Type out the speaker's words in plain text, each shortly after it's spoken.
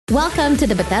Welcome to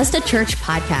the Bethesda Church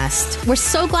Podcast. We're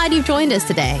so glad you've joined us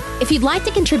today. If you'd like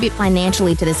to contribute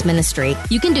financially to this ministry,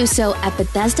 you can do so at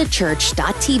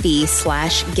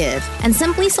BethesdaChurch.tv/give and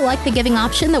simply select the giving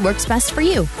option that works best for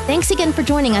you. Thanks again for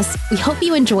joining us. We hope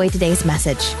you enjoy today's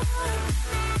message.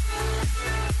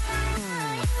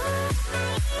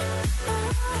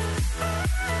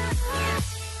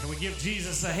 Can we give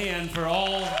Jesus a hand for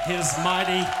all his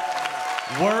mighty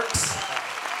works?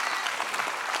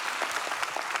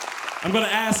 I'm going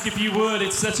to ask if you would.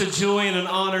 It's such a joy and an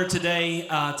honor today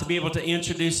to be able to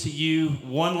introduce to you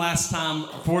one last time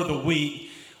for the week.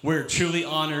 We're truly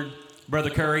honored, Brother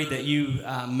Curry, that you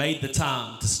made the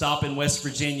time to stop in West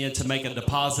Virginia to make a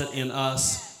deposit in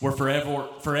us. We're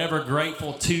forever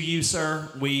grateful to you, sir.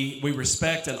 We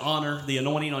respect and honor the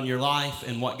anointing on your life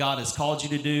and what God has called you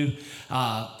to do.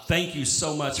 Thank you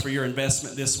so much for your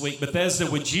investment this week. Bethesda,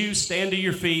 would you stand to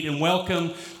your feet and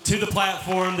welcome to the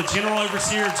platform the General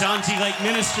Overseer, John G. Lake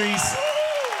Ministries,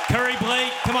 Curry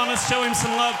Blake. Come on, let's show him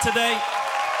some love today.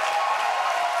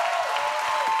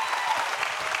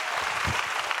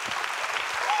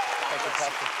 Thank you,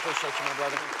 Pastor. Appreciate you, my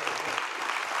brother.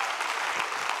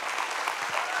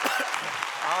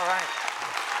 All right.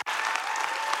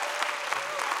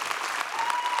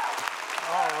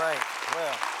 All right.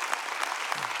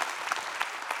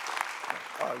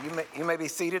 Well, you may be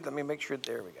seated. Let me make sure.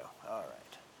 There we go. All right.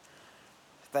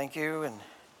 Thank you, and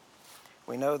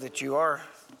we know that you are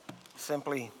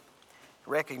simply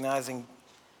recognizing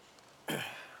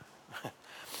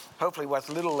hopefully what's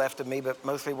little left of me, but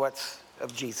mostly what's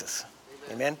of Jesus.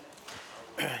 Amen.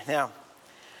 Now,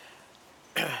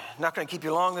 not going to keep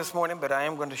you long this morning, but I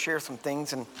am going to share some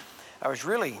things. And I was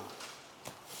really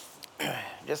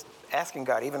just asking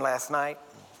God, even last night,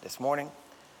 this morning,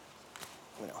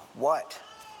 what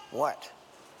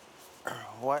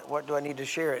do I need to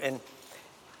share? And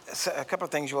so a couple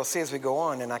of things you will see as we go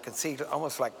on, and I can see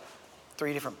almost like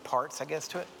 3 different parts, I guess,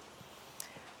 to it.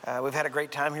 We've had a great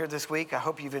time here this week. I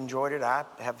hope you've enjoyed it. I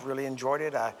have really enjoyed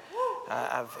it.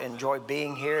 I've enjoyed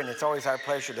being here, and it's always our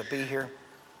pleasure to be here.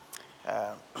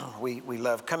 We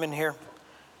love coming here,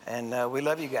 and we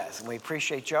love you guys, and we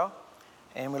appreciate y'all,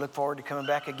 and we look forward to coming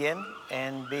back again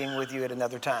and being with you at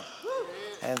another time.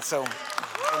 And so,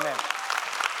 amen.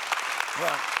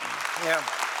 Well,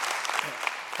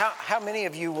 how many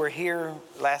of you were here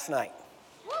last night?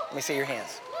 Let me see your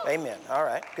hands. Amen. All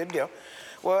right, good deal.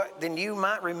 Well, then you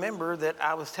might remember that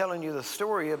I was telling you the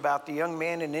story about the young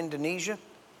man in Indonesia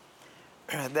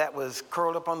that was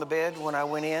curled up on the bed when I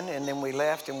went in, and then we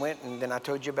left and went, and then I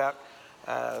told you about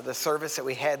the service that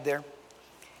we had there.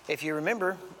 If you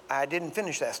remember, I didn't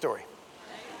finish that story.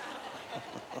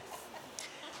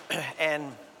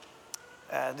 And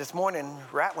this morning,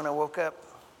 right when I woke up,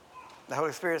 the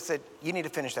Holy Spirit said, you need to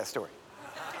finish that story.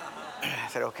 I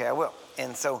said, okay, I will.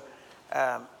 And so,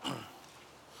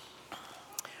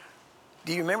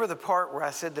 do you remember the part where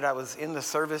I said that I was in the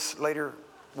service later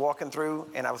walking through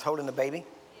and I was holding the baby?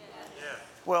 Yeah.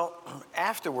 Well,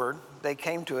 afterward, they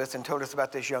came to us and told us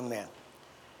about this young man.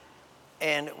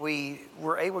 And we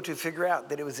were able to figure out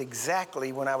that it was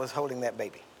exactly when I was holding that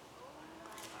baby.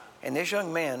 And this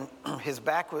young man, his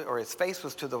face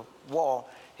was to the wall.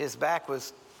 His back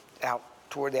was out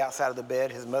toward the outside of the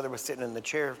bed. His mother was sitting in the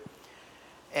chair.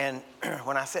 And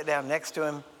when I sat down next to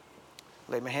him,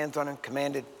 laid my hands on him,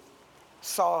 commanded,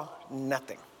 saw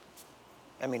nothing.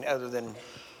 I mean, other than,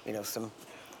 some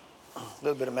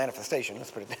little bit of manifestation, let's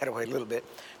put it that way, a little bit.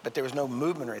 But there was no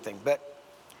movement or anything. But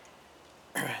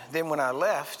then when I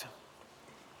left,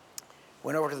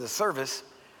 went over to the service,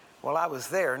 while I was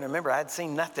there, and remember, I'd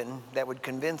seen nothing that would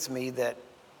convince me that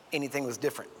anything was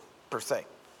different, per se.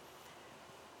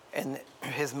 And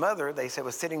his mother, they said,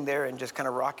 was sitting there and just kind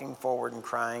of rocking forward and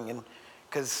crying. And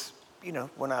because,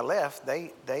 when I left,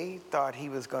 they thought he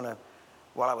was going to,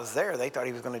 while I was there, they thought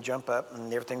he was going to jump up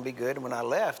and everything would be good. And when I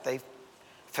left, they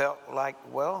felt like,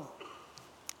 well,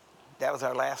 that was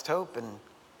our last hope, and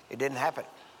it didn't happen.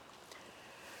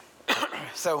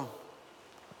 So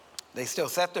they still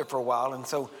sat there for a while. And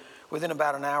so within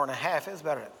about an hour and a half, it was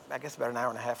about an hour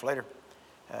and a half later,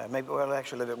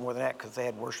 actually a little bit more than that because they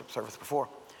had worship service before.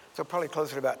 So probably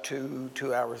closer to about two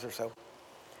hours or so.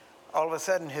 All of a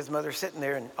sudden, his mother's sitting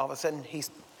there, and all of a sudden,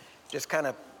 he's just kind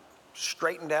of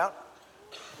straightened out,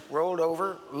 rolled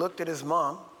over, looked at his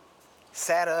mom,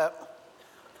 sat up,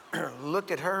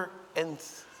 looked at her, and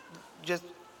just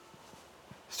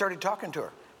started talking to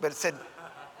her. But it said,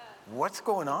 what's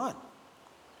going on?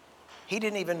 He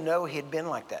didn't even know he had been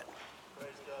like that.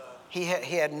 He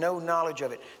had no knowledge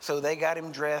of it. So they got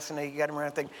him dressed and they got him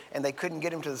around, and they couldn't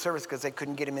get him to the service because they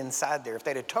couldn't get him inside there. If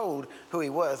they'd have told who he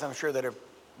was, I'm sure they'd have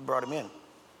brought him in.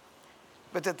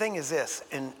 But the thing is this,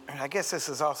 and I guess this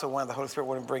is also why the Holy Spirit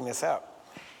wanted to bring this out.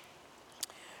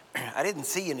 I didn't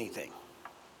see anything,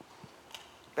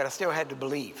 but I still had to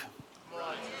believe.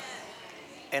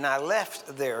 And I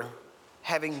left there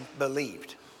having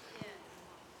believed.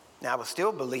 Now, I was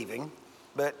still believing,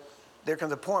 but there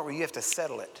comes a point where you have to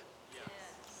settle it.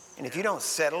 And if you don't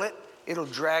settle it, it'll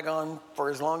drag on for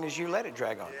as long as you let it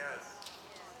drag on.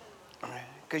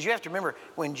 Because you have to remember,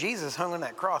 when Jesus hung on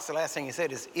that cross, the last thing he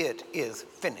said is, "It is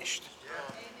finished."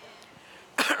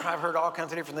 I've heard all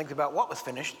kinds of different things about what was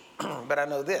finished, but I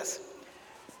know this.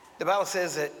 The Bible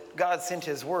says that God sent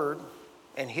his word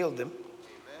and healed them.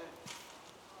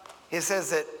 It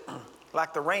says that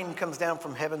like the rain comes down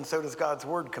from heaven, so does God's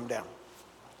word come down.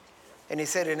 And he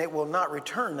said, and it will not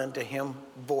return unto him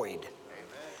void.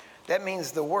 That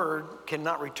means the word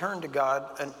cannot return to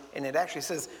God, and it actually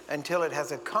says until it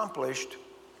has accomplished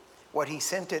what he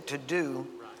sent it to do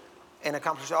and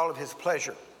accomplished all of his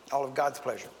pleasure, all of God's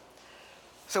pleasure.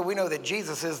 So we know that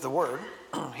Jesus is the Word.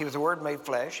 He was the Word made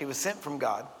flesh. He was sent from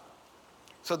God.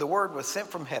 So the Word was sent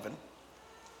from heaven.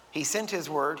 He sent his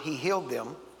Word. He healed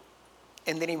them.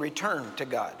 And then he returned to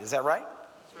God. Is that right?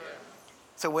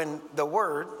 So when the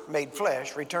Word made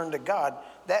flesh returned to God,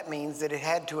 that means that it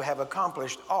had to have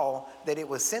accomplished all that it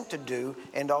was sent to do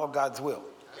and all God's will.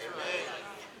 Amen.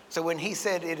 So when he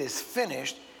said it is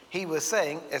finished, he was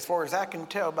saying, as far as I can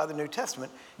tell by the New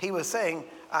Testament, he was saying,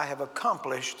 I have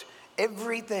accomplished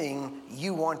everything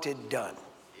you wanted done.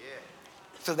 Yeah.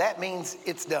 So that means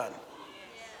it's done.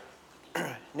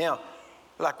 Yeah. Now,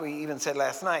 like we even said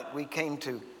last night, we came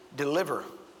to deliver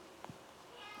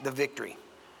the victory.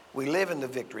 We live in the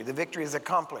victory. The victory is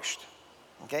accomplished.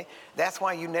 Okay? That's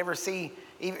why you never see,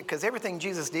 because everything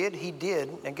Jesus did, he did,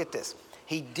 and get this,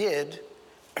 he did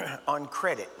on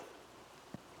credit.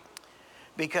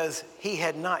 Because he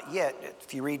had not yet,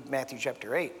 if you read Matthew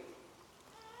chapter 8,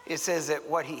 it says that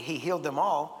he healed them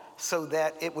all so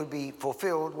that it would be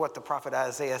fulfilled what the prophet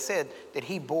Isaiah said, that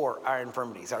he bore our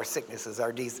infirmities, our sicknesses,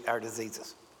 our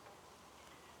diseases.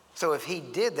 So if he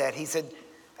did that, he said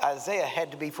Isaiah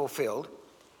had to be fulfilled.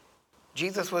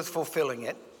 Jesus was fulfilling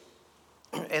it.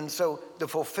 And so the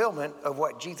fulfillment of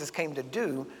what Jesus came to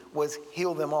do was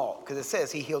heal them all, because it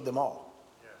says he healed them all.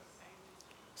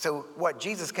 So what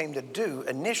Jesus came to do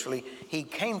initially, he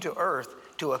came to earth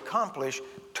to accomplish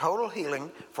total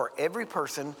healing for every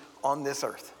person on this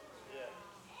earth.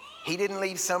 He didn't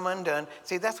leave some undone.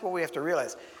 See, that's what we have to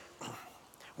realize.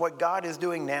 What God is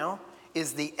doing now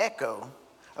is the echo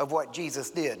of what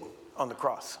Jesus did on the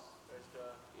cross.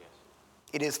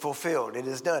 It is fulfilled. It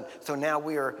is done. So now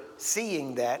we are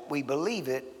seeing that. We believe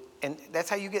it. And that's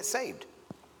how you get saved.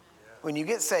 When you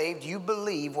get saved, you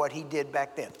believe what he did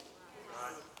back then.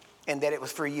 And that it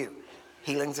was for you.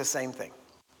 Healing's the same thing.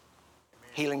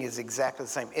 Healing is exactly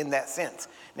the same in that sense.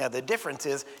 Now the difference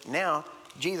is now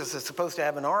Jesus is supposed to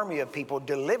have an army of people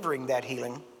delivering that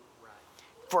healing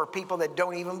for people that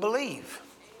don't even believe.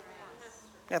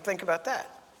 Now think about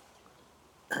that.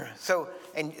 So,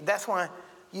 and that's why,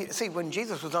 you see, when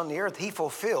Jesus was on the earth, he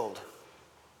fulfilled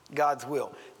God's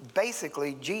will.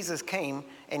 Basically, Jesus came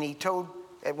and he told,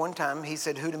 at one time, he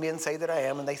said, who do men say that I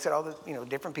am? And they said all the,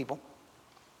 different people.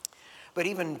 But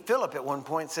even Philip at one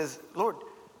point says, Lord,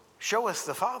 show us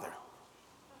the Father.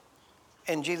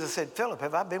 And Jesus said, Philip,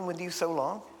 have I been with you so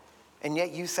long? And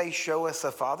yet you say, show us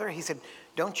the Father? He said,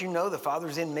 don't you know the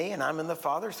Father's in me and I'm in the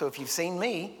Father? So if you've seen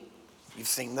me, you've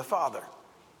seen the Father.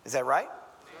 Is that right?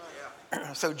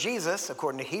 Yeah. So Jesus,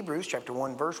 according to Hebrews chapter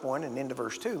 1, verse 1 and into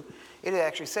verse 2, it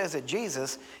actually says that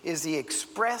Jesus is the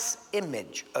express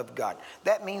image of God.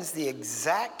 That means the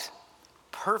exact,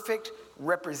 perfect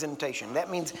representation. That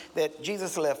means that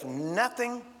Jesus left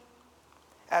nothing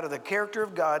out of the character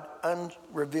of God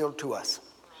unrevealed to us.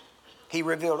 He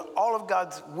revealed all of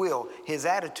God's will, his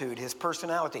attitude, his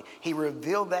personality. He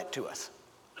revealed that to us.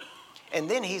 And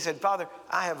then he said, Father,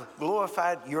 I have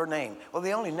glorified your name. Well,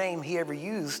 the only name he ever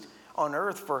used on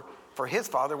earth for his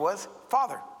Father was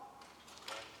Father.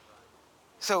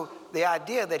 So the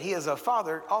idea that he is a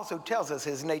father also tells us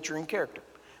his nature and character.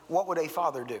 What would a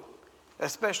father do?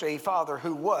 Especially a father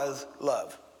who was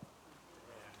love.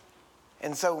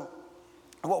 And so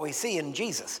what we see in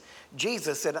Jesus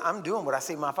said, I'm doing what I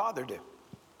see my Father do.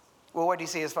 Well, what did he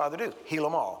see his Father do? Heal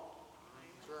them all.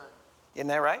 Isn't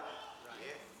that right?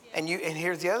 And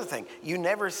here's the other thing. You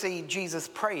never see Jesus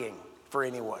praying for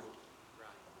anyone.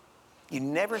 You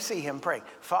never see him praying,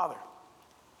 Father,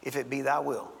 if it be thy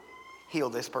will, heal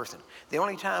this person. The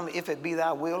only time if it be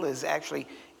thy will is actually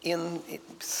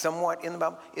somewhat in the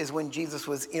Bible is when Jesus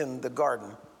was in the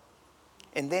garden.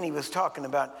 And then he was talking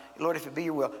about, Lord, if it be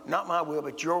your will, not my will,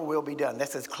 but your will be done.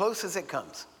 That's as close as it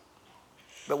comes.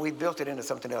 But we built it into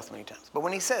something else many times. But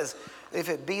when he says, if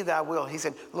it be thy will, he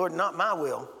said, Lord, not my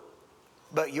will,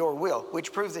 but your will,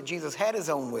 which proves that Jesus had his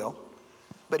own will,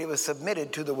 but it was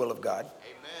submitted to the will of God.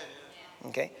 Amen.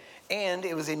 Okay? And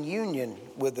it was in union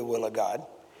with the will of God.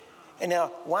 And now,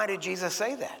 why did Jesus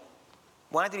say that?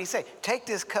 Why did he say, take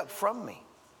this cup from me?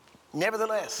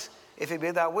 Nevertheless, if it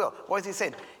be thy will. What does he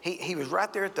say? He was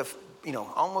right there at the,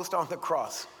 almost on the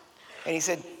cross. And he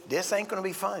said, this ain't going to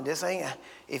be fun.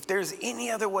 If there's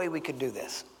any other way we could do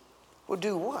this, well,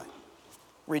 do what?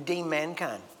 Redeem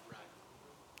mankind.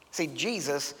 See,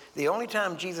 Jesus, the only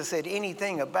time Jesus said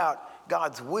anything about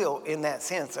God's will in that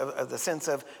sense, of the sense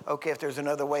of, okay, if there's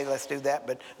another way, let's do that,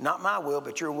 but not my will,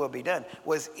 but your will be done,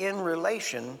 was in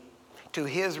relation to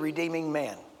his redeeming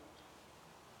man.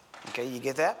 Okay, you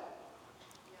get that?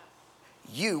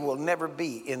 You will never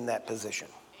be in that position.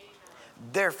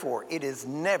 Therefore, it is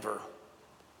never,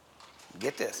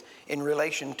 get this, in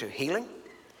relation to healing,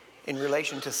 in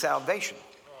relation to salvation,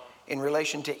 in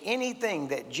relation to anything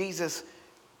that Jesus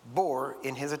bore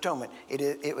in his atonement. It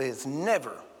is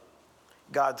never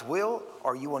God's will,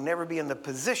 or you will never be in the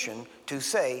position to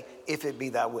say, if it be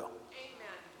thy will.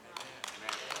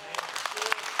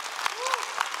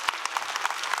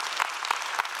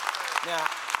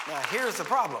 Now here's the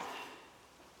problem.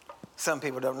 Some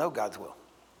people don't know God's will.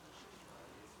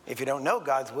 If you don't know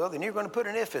God's will, then you're going to put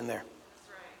an if in there.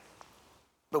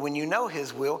 But when you know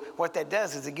his will, what that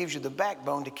does is it gives you the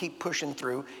backbone to keep pushing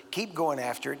through, keep going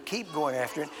after it, keep going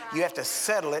after it. You have to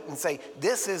settle it and say,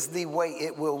 this is the way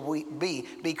it will be,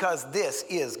 because this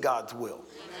is God's will.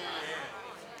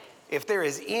 If there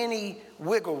is any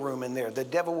wiggle room in there, the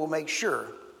devil will make sure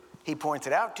he points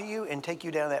it out to you and take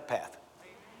you down that path.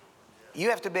 You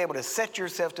have to be able to set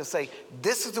yourself to say,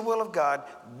 this is the will of God,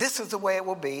 this is the way it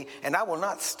will be, and I will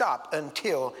not stop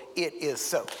until it is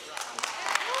so.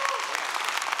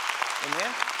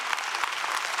 Amen?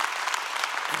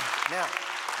 Now,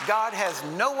 God has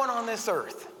no one on this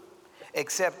earth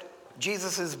except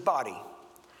Jesus' body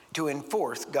to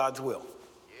enforce God's will.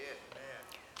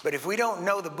 But if we don't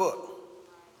know the book,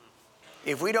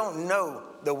 if we don't know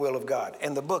the will of God,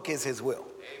 and the book is his will,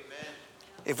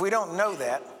 if we don't know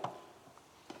that,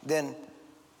 then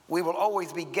we will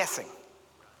always be guessing.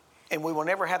 And we will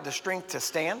never have the strength to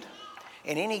stand.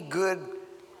 And any good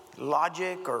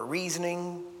logic or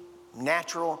reasoning,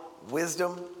 natural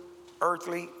wisdom,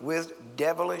 earthly wisdom,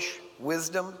 devilish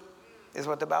wisdom, is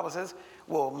what the Bible says,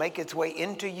 will make its way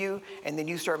into you, and then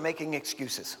you start making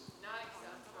excuses.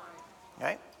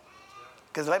 Right?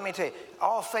 Because let me tell you,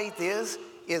 all faith is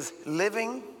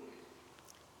living.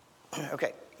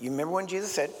 Okay, you remember when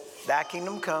Jesus said, thy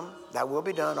kingdom come, thy will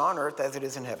be done on earth as it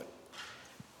is in heaven.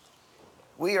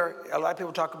 A lot of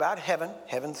people talk about heaven.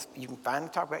 Heaven's, you can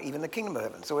find talk about even the kingdom of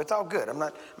heaven. So it's all good. I'm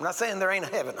not saying there ain't a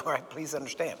heaven, all right? Please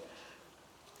understand.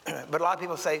 But a lot of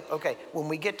people say, okay, when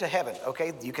we get to heaven,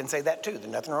 okay, you can say that too. There's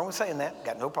nothing wrong with saying that.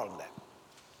 Got no problem with that.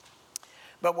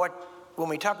 But when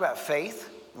we talk about faith,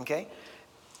 okay,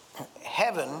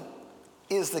 heaven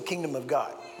is the kingdom of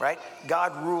God, right?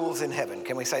 God rules in heaven.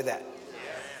 Can we say that?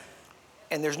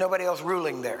 And there's nobody else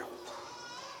ruling there.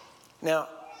 Now,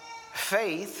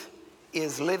 faith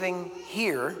is living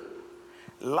here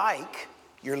like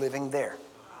you're living there.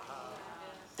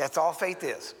 That's all faith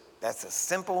is. That's a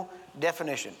simple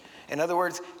definition. In other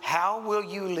words, how will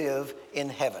you live in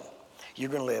heaven? You're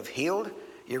going to live healed.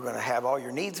 You're going to have all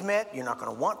your needs met. You're not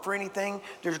going to want for anything.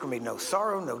 There's going to be no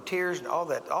sorrow, no tears, and all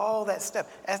that stuff.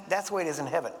 That's the way it is in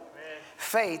heaven. Amen.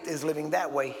 Faith is living that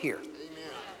way here. Amen.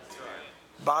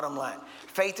 Bottom line.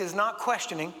 Faith is not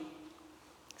questioning.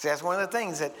 See, that's one of the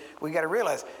things that we got to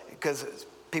realize, because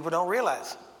people don't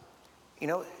realize.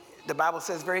 The Bible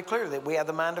says very clearly that we have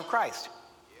the mind of Christ.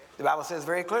 The Bible says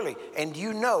very clearly, and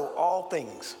you know all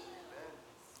things.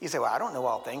 You say, well, I don't know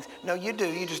all things. No, you do.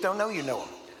 You just don't know you know them.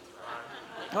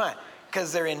 Why?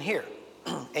 Because they're in here.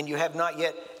 And you have not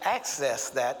yet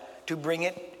accessed that to bring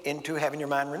it into having your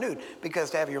mind renewed. Because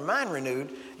to have your mind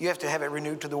renewed, you have to have it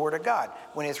renewed to the Word of God.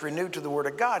 When it's renewed to the Word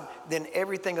of God, then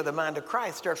everything of the mind of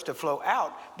Christ starts to flow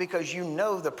out, because you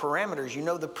know the parameters, you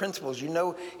know the principles, you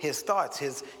know his thoughts,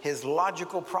 his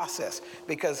logical process.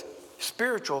 Because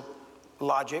spiritual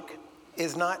logic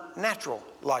is not natural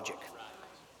logic.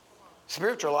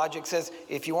 Spiritual logic says,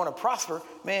 if you want to prosper,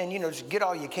 man, just get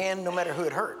all you can, no matter who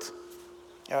it hurts.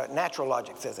 Natural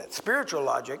logic says that. Spiritual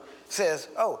logic says,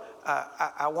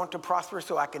 I want to prosper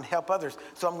so I can help others,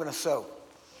 so I'm going to sow.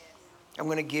 I'm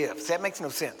going to give. So that makes no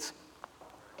sense.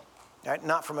 Right?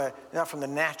 Not from the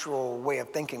natural way of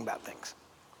thinking about things.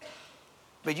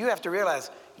 But you have to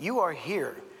realize you are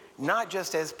here not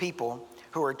just as people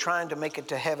who are trying to make it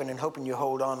to heaven and hoping you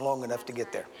hold on long enough to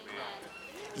get there.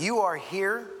 You are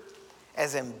here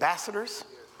as ambassadors.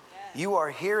 You are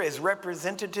here as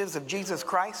representatives of Jesus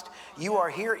Christ. You are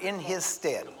here in his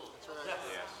stead.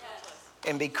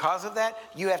 And because of that,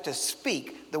 you have to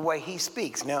speak the way he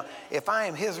speaks. Now, if I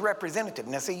am his representative,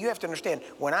 now see, you have to understand,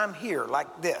 when I'm here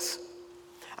like this,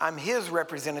 I'm his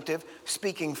representative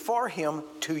speaking for him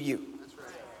to you.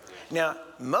 Now,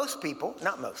 most people,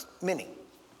 not most, many,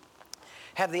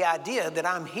 have the idea that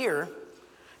I'm here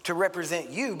to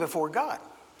represent you before God.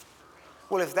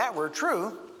 Well, if that were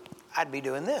true, I'd be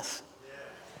doing this.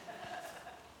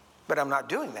 But I'm not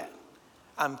doing that.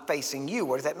 I'm facing you.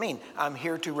 What does that mean? I'm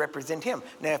here to represent him.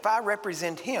 Now, if I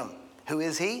represent him, who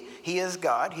is he? He is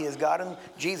God. He is God in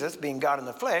Jesus, being God in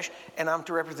the flesh, and I'm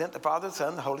to represent the Father, the Son,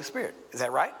 and the Holy Spirit. Is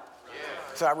that right?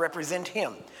 Yes. So I represent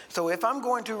him. So if I'm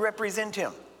going to represent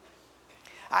him,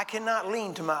 I cannot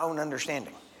lean to my own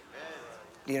understanding.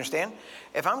 Do you understand?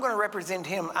 If I'm going to represent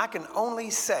him, I can only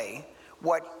say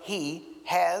what he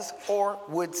has or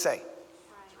would say.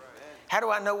 How do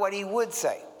I know what he would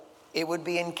say? It would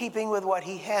be in keeping with what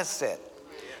he has said.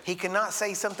 He cannot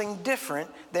say something different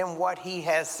than what he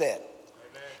has said.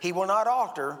 He will not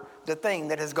alter the thing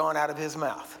that has gone out of his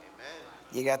mouth.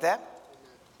 You got that?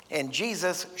 And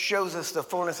Jesus shows us the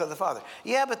fullness of the Father.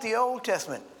 Yeah, but the Old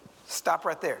Testament, stop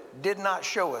right there, did not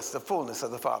show us the fullness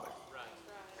of the Father.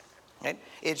 Right?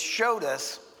 It showed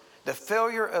us the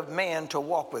failure of man to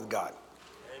walk with God.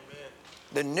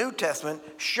 The New Testament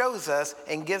shows us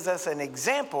and gives us an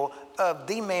example of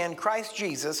the man Christ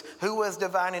Jesus, who was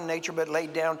divine in nature but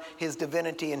laid down his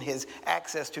divinity and his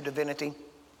access to divinity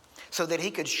so that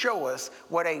he could show us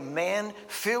what a man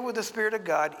filled with the Spirit of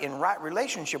God in right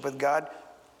relationship with God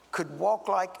could walk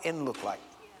like and look like.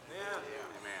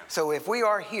 So if we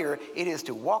are here, it is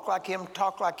to walk like him,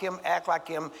 talk like him, act like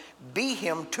him, be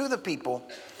him to the people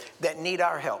that need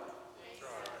our help.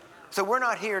 So we're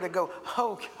not here to go,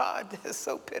 oh God, this is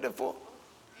so pitiful.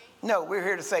 No, we're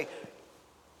here to say,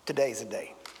 today's the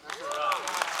day.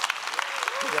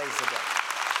 Today's the day.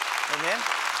 Amen?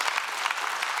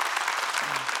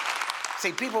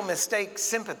 See, people mistake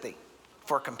sympathy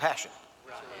for compassion.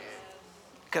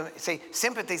 See,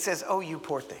 sympathy says, oh, you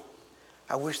poor thing.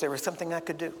 I wish there was something I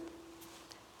could do.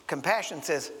 Compassion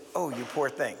says, oh, you poor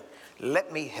thing.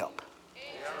 Let me help.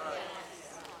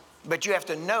 But you have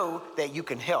to know that you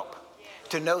can help.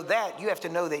 To know that, you have to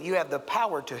know that you have the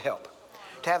power to help.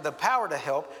 To have the power to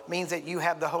help means that you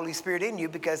have the Holy Spirit in you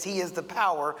because he is the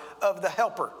power of the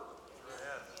helper.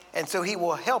 And so he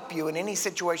will help you in any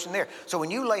situation there. So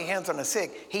when you lay hands on the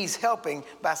sick, he's helping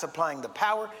by supplying the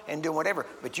power and doing whatever.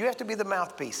 But you have to be the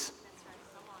mouthpiece.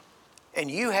 And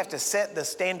you have to set the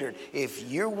standard. If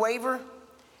you waver,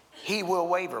 he will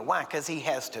waver. Why? Because he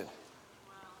has to.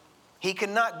 He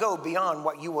cannot go beyond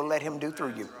what you will let him do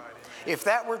through you. If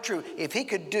that were true, if he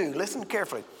could do, listen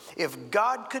carefully, if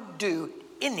God could do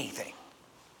anything,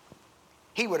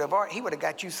 he would have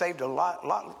got you saved a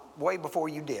lot way before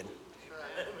you did.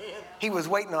 He was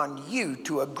waiting on you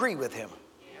to agree with him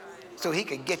so he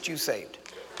could get you saved.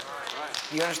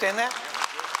 You understand that?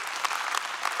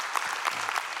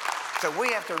 So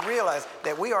we have to realize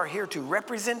that we are here to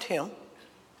represent him,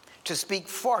 to speak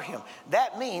for him.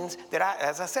 That means that,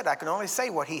 as I said, I can only say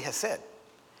what he has said.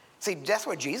 See, that's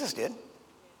what Jesus did.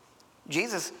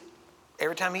 Jesus,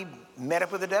 every time he met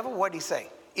up with the devil, what did he say?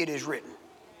 It is written.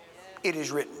 It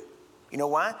is written. You know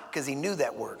why? Because he knew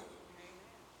that word.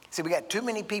 See, we got too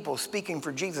many people speaking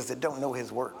for Jesus that don't know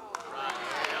his word.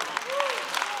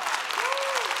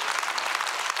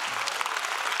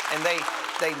 And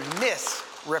they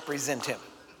misrepresent him.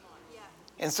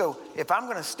 And so if I'm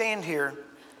going to stand here,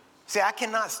 see, I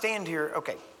cannot stand here,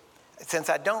 okay,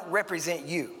 since I don't represent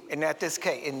you, and at this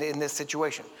case, in this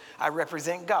situation, I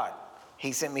represent God.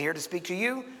 He sent me here to speak to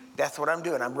you. That's what I'm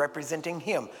doing. I'm representing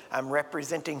him. I'm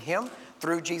representing him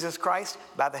through Jesus Christ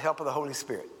by the help of the Holy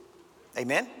Spirit.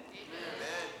 Amen? Amen.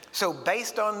 So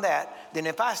based on that, then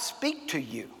if I speak to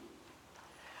you,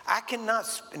 I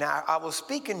cannot, now I will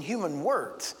speak in human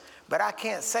words, but I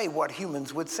can't say what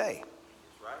humans would say.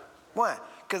 That's right. Why?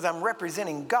 Because I'm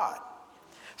representing God.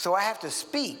 So I have to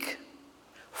speak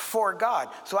for God.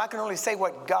 So I can only say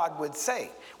what God would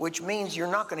say, which means you're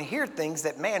not going to hear things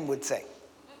that man would say.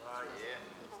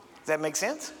 Does that make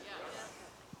sense?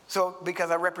 So because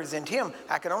I represent him,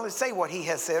 I can only say what he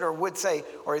has said or would say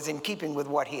or is in keeping with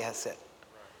what he has said.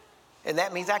 And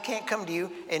that means I can't come to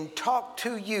you and talk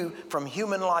to you from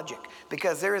human logic,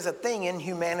 because there is a thing in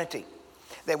humanity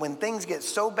that when things get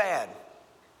so bad,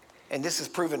 and this is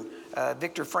proven,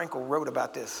 Viktor Frankl wrote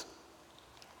about this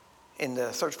in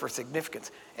The Search for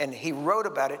Significance. And he wrote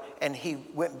about it, and he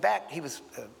went back. He was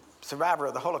a survivor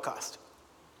of the Holocaust.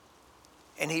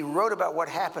 And he wrote about what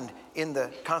happened in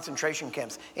the concentration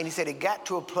camps. And he said it got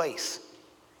to a place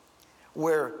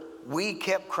where we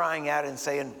kept crying out and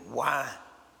saying, why?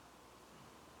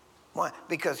 Why?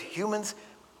 Because humans,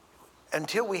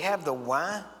 until we have the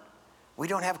why, we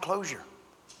don't have closure.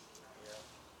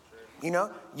 You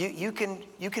know, you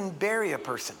can bury a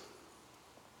person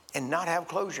and not have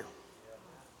closure.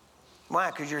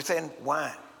 Why? Because you're saying,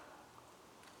 why?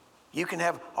 You can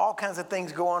have all kinds of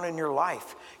things go on in your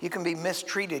life. You can be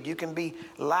mistreated. You can be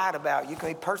lied about. You can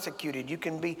be persecuted. You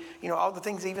can be, all the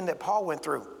things even that Paul went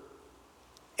through.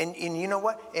 And you know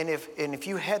what? And if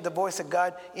you had the voice of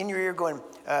God in your ear going,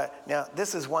 now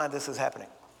this is why this is happening,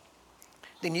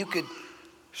 then you could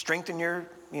strengthen your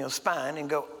spine and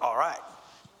go, all right,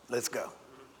 let's go.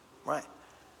 Right?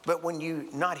 But when you're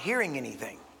not hearing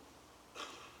anything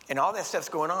and all that stuff's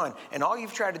going on and all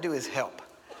you've tried to do is help.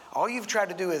 All you've tried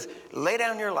to do is lay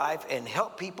down your life and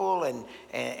help people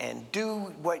and do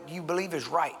what you believe is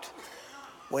right.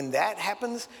 When that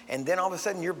happens, and then all of a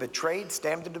sudden you're betrayed,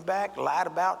 stabbed in the back, lied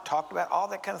about, talked about, all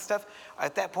that kind of stuff,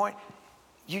 at that point,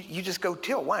 you just go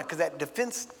till. Why? Because that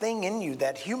defense thing in you,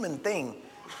 that human thing,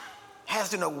 has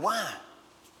to know why.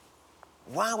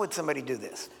 Why would somebody do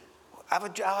this?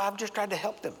 I've just tried to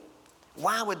help them.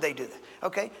 Why would they do that?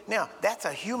 Okay, now that's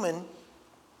a human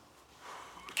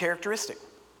characteristic.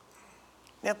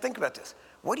 Now think about this.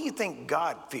 What do you think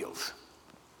God feels?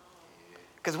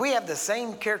 Because we have the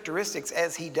same characteristics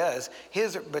as he does.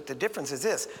 But the difference is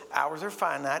this. Ours are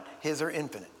finite, his are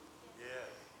infinite. Yeah.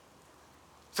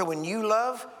 So when you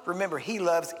love, remember, he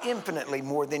loves infinitely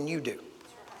more than you do.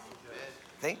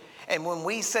 See? And when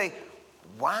we say,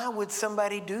 why would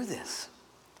somebody do this?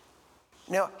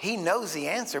 Now, he knows the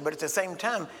answer, but at the same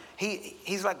time,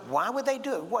 he's like, why would they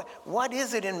do it? What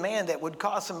is it in man that would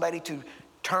cause somebody to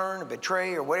turn or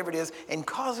betray or whatever it is and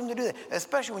cause them to do that,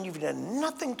 especially when you've done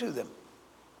nothing to them?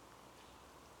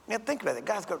 Now think about it.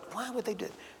 Guys go, why would they do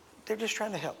it? They're just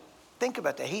trying to help. Think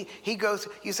about that. He goes,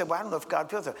 you said, well, I don't know if God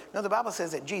feels it. No, the Bible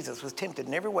says that Jesus was tempted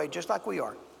in every way just like we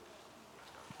are,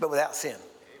 but without sin.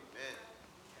 Amen.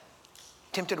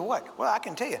 Tempted to what? Well, I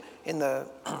can tell you, in the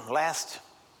last,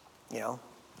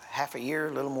 half a year,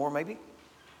 a little more maybe,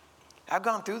 I've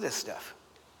gone through this stuff.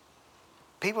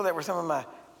 People that were some of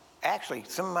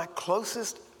my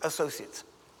closest associates,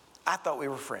 I thought we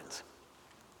were friends.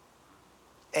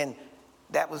 And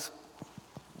that was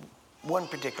one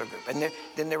particular group. And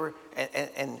then there were,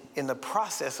 and in the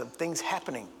process of things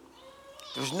happening,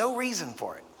 there was no reason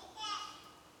for it.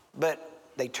 But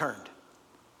they turned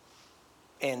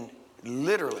and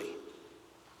literally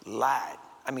lied.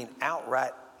 I mean,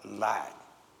 outright lied.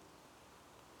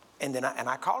 And then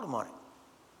I called them on it.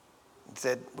 And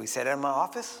said, we sat in my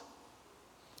office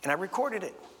and I recorded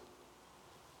it.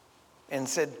 And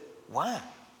said, why?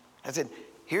 I said,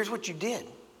 here's what you did.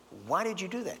 Why did you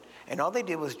do that? And all they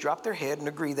did was drop their head and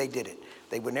agree they did it.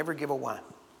 They would never give a why.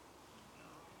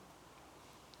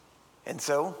 And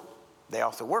so they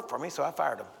also worked for me, so I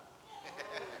fired them.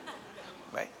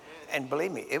 Right? And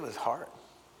believe me, it was hard.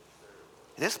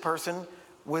 This person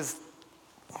was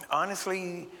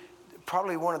honestly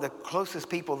probably one of the closest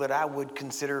people that I would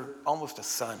consider almost a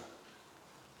son.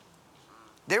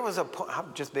 There was a point, I'll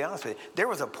just be honest with you, there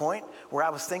was a point where I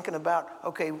was thinking about,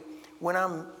 okay, when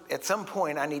I'm, at some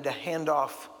point I need to hand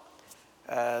off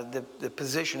the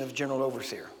position of general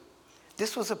overseer.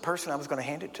 This was a person I was going to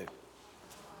hand it to.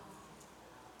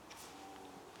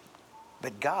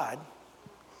 But God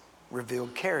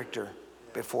revealed character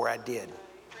before I did.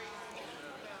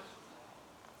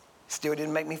 Still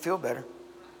didn't make me feel better.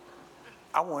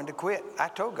 I wanted to quit. I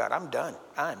told God, I'm done.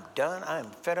 I'm done. I'm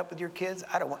fed up with your kids.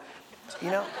 I don't want,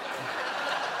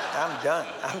 I'm done.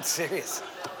 I'm serious.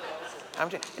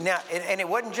 Now, and it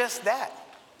wasn't just that.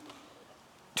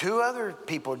 2 other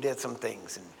people did some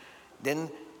things. And then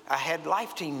I had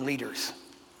life team leaders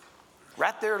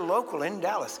right there local in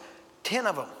Dallas, 10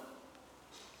 of them,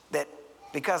 that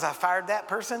because I fired that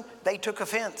person, they took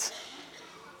offense.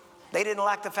 They didn't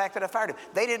like the fact that I fired him.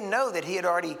 They didn't know that he had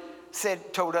already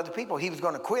told other people he was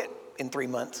going to quit in 3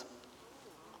 months.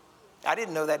 I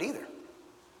didn't know that either.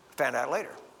 Found out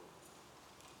later.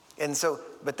 And so,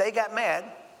 but they got mad.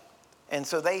 And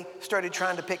so they started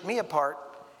trying to pick me apart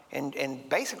and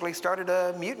basically started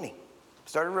a mutiny,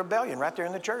 started a rebellion right there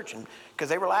in the church. And because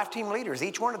they were life team leaders,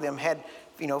 each one of them had,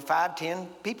 5, 10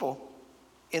 people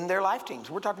in their life teams.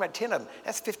 We're talking about 10 of them.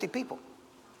 That's 50 people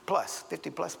plus,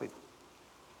 50 plus people.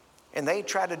 And they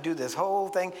tried to do this whole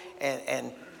thing.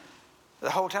 And the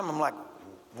whole time I'm like,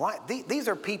 why? These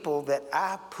are people that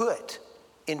I put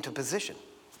into position.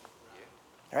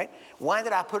 Right? Why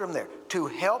did I put them there? To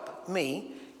help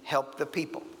me help the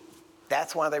people.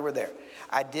 That's why they were there.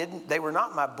 They were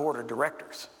not my board of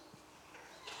directors.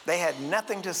 They had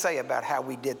nothing to say about how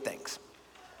we did things.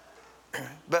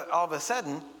 But all of a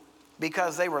sudden,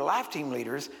 because they were life team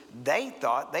leaders, they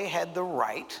thought they had the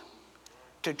right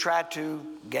to try to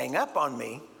gang up on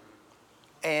me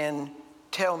and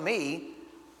tell me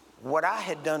what I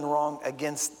had done wrong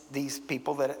against these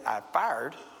people that I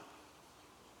fired.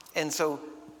 And so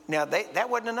now that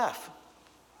wasn't enough.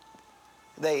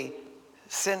 They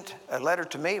sent a letter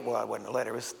to me. Well, it wasn't a letter.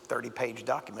 It was a 30-page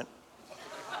document,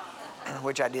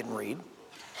 which I didn't read.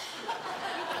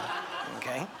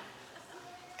 Okay.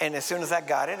 And as soon as I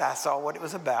got it, I saw what it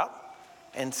was about.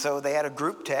 And so they had a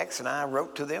group text, and I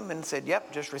wrote to them and said,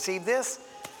 yep, just received this.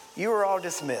 You are all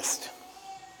dismissed.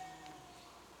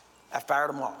 I fired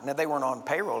them all. Now, they weren't on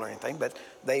payroll or anything, but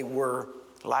they were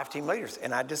life team leaders,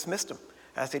 and I dismissed them.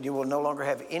 I said, you will no longer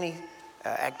have any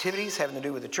activities having to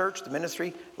do with the church, the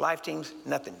ministry, life teams,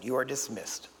 nothing. You are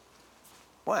dismissed.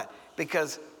 Why?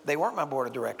 Because they weren't my board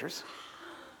of directors,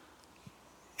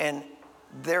 and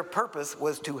their purpose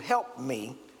was to help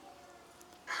me,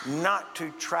 not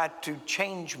to try to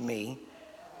change me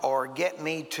or get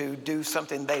me to do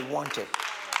something they wanted.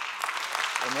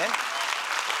 Amen?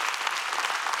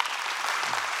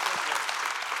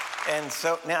 And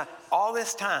so now, all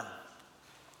this time,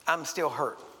 I'm still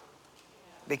hurt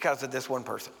because of this one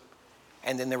person.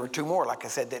 And then there were two more, like I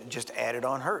said, that just added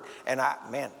on hurt. And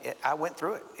I went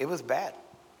through it. It was bad.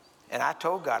 And I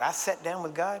told God, I sat down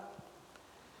with God,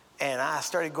 and I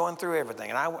started going through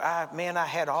everything. And I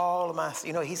had all of my,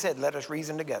 he said, let us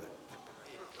reason together.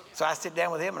 So I sit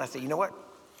down with him and I said, you know what?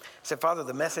 I said, Father,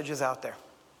 the message is out there.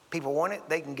 People want it,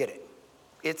 they can get it.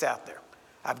 It's out there.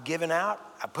 I've given out.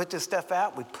 I put this stuff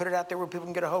out. We put it out there where people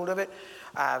can get a hold of it.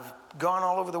 I've gone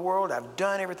all over the world. I've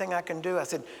done everything I can do. I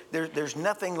said, there's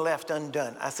nothing left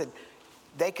undone. I said,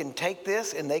 they can take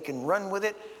this and they can run with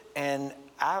it, and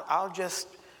I'll just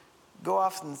go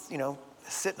off and,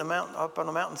 sit in a mountain, up on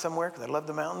a mountain somewhere, because I love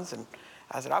the mountains. And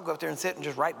I said, I'll go up there and sit and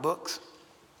just write books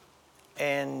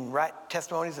and write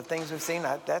testimonies of things we've seen.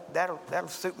 That'll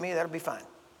suit me. That'll be fine.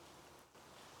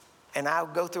 And I'll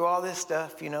go through all this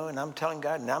stuff, and I'm telling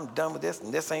God, and I'm done with this,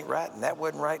 and this ain't right, and that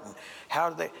wasn't right, and how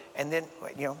did they, and then,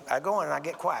 I go on and I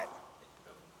get quiet.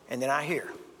 And then I hear,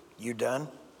 you done?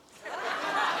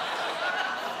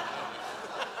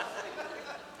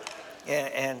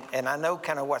 and I know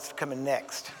kind of what's coming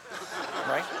next,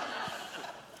 right?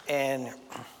 And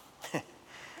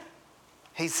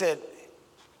he said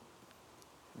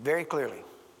very clearly,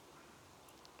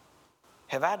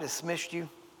 have I dismissed you?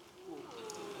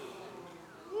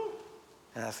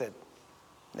 And I said,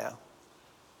 no.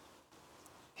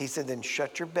 He said, then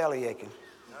shut your belly aching.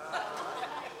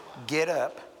 Get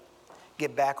up,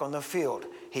 get back on the field.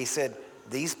 He said,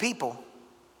 these people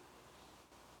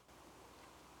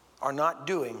are not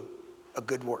doing a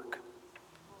good work.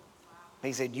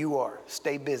 He said, you are.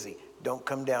 Stay busy. Don't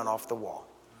come down off the wall.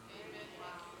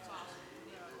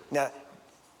 Now,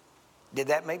 did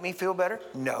that make me feel better?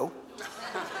 No.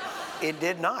 It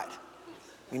did not.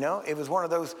 It was one of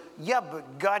those,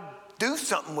 but God, do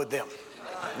something with them.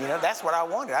 That's what I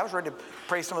wanted. I was ready to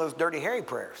pray some of those dirty, hairy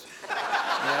prayers.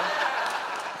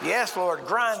 Yes, Lord,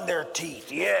 grind their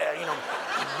teeth. Yeah,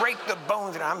 break the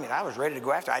bones. And I was ready to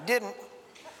go after. I didn't.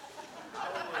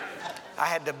 I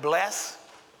had to bless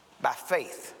by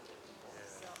faith.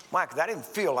 Why? Because I didn't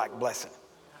feel like blessing.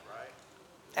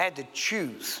 I had to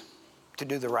choose to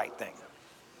do the right thing.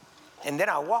 And then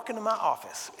I walk into my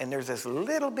office, and there's this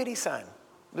little bitty sign.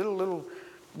 Little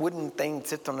wooden thing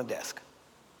sits on the desk.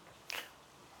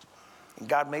 And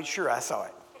God made sure I saw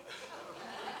it.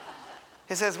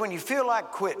 It says, when you feel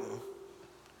like quitting,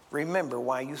 remember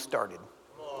why you started.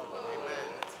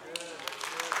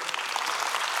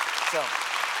 So,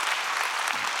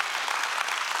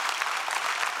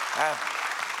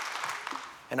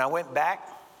 I went back,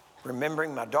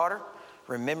 remembering my daughter,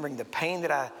 remembering the pain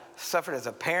that I suffered as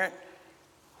a parent,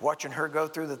 watching her go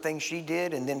through the things she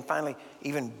did, and then finally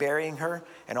even burying her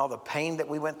and all the pain that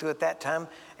we went through at that time.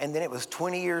 And then it was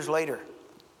 20 years later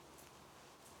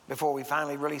before we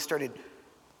finally really started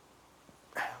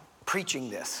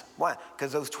preaching this. Why?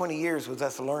 Because those 20 years was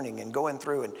us learning and going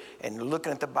through and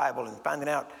looking at the Bible and finding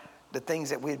out the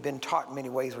things that we had been taught in many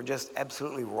ways were just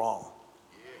absolutely wrong.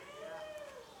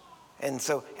 And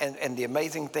so, and the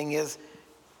amazing thing is,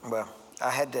 I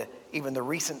had to, even the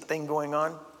recent thing going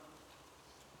on,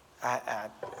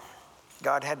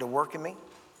 God had to work in me.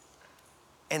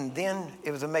 And then it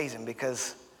was amazing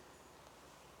because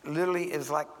literally it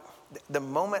was like the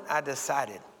moment I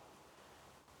decided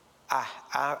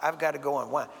I've got to go on.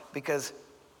 Why? Because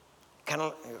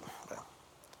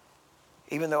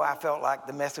Even though I felt like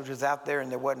the message was out there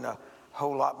and there wasn't a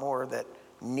whole lot more that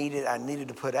I needed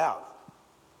to put out.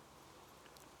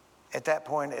 At that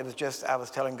point, it was just, I was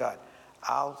telling God,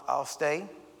 I'll stay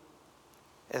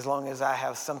as long as I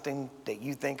have something that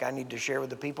you think I need to share with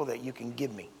the people that you can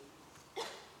give me.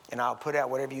 And I'll put out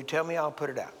whatever you tell me, I'll put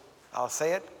it out. I'll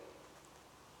say it.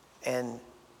 And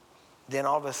then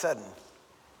all of a sudden,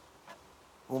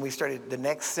 when we started the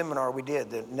next seminar we did,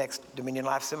 the next Dominion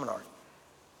Life seminar,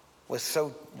 was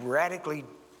so radically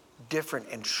different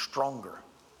and stronger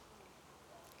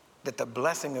that the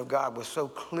blessing of God was so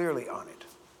clearly on it.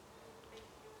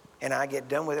 And I get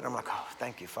done with it, I'm like, oh,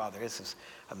 thank you, Father. This is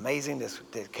amazing. This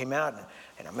came out,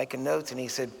 and I'm making notes, and he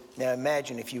said, now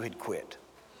imagine if you had quit.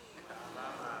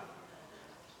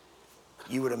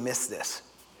 You would have missed this.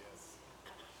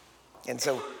 And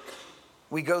so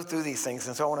we go through these things,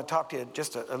 and so I want to talk to you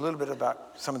just a little bit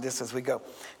about some of this as we go.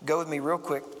 Go with me real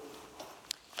quick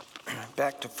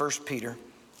back to 1 Peter.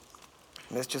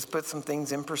 Let's just put some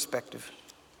things in perspective.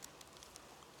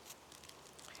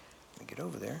 Let me get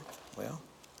over there. Well,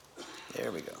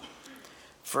 there we go.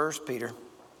 1 Peter.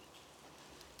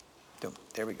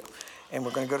 There we go. And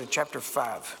we're going to go to chapter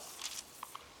 5.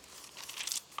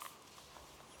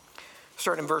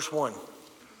 Start in verse 1.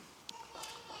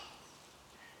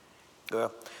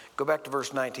 Well, go back to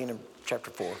verse 19 of chapter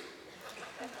 4.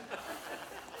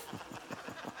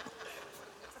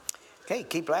 Okay,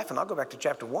 keep laughing. I'll go back to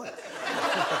chapter 1.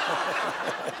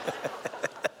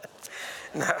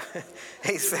 Now,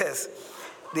 he says,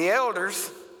 the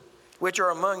elders which are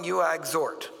among you I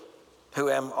exhort, who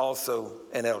am also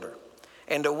an elder,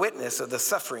 and a witness of the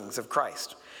sufferings of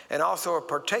Christ, and also a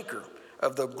partaker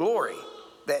of the glory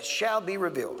that shall be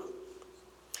revealed.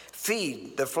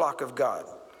 Feed the flock of God,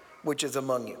 which is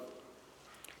among you,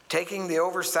 taking the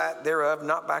oversight thereof,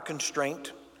 not by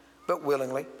constraint, but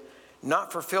willingly,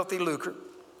 not for filthy lucre,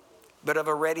 but of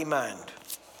a ready mind.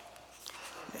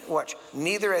 Watch,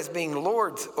 neither as being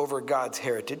lords over God's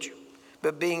heritage,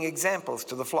 but being examples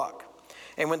to the flock.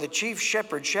 And when the chief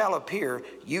shepherd shall appear,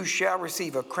 you shall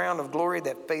receive a crown of glory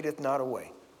that fadeth not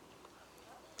away.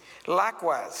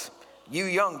 Likewise, you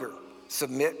younger,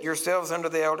 submit yourselves under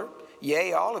the elder.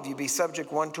 Yea, all of you be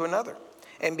subject one to another,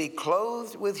 and be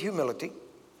clothed with humility.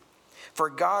 For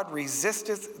God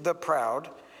resisteth the proud,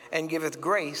 and giveth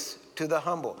grace to the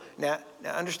humble. Now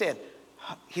understand,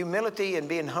 humility and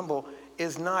being humble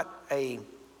is not a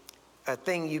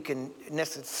thing you can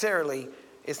necessarily,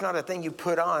 it's not a thing you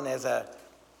put on as a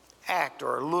act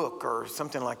or a look or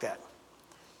something like that.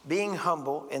 Being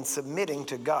humble and submitting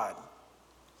to God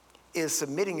is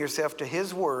submitting yourself to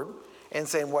His word and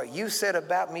saying what you said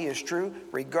about me is true,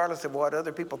 regardless of what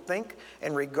other people think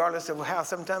and regardless of how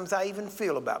sometimes I even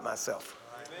feel about myself.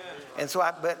 Amen. And so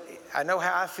but I know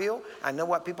how I feel, I know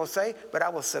what people say, but I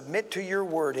will submit to your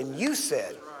word. And you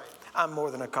said, I'm more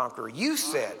than a conqueror. You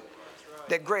said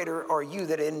that greater are you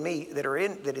that in me, that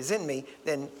is in me,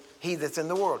 than he that's in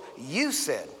the world. You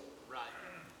said.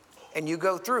 And you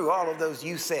go through all of those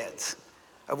you saids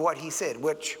of what he said,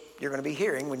 which you're going to be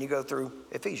hearing when you go through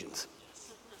Ephesians.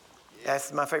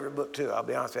 That's my favorite book too. I'll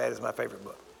be honest with you, that is my favorite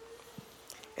book.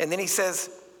 And then he says,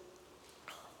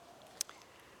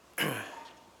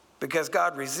 because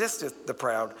God resisteth the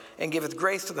proud and giveth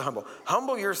grace to the humble.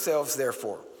 Humble yourselves,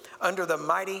 therefore, under the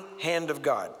mighty hand of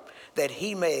God, that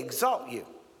he may exalt you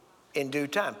in due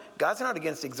time. God's not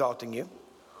against exalting you.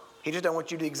 He just don't want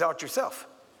you to exalt yourself.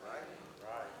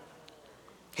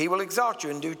 He will exalt you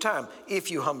in due time if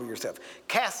you humble yourself.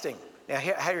 Casting. Now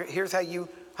here's how you,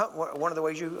 one of the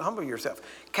ways you humble yourself.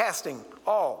 Casting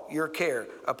all your care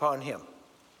upon him.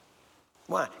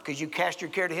 Why? Because you cast your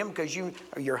care to him, because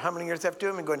you're humbling yourself to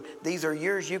him and going, these are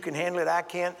yours, you can handle it, I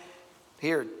can't.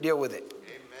 Here, deal with it.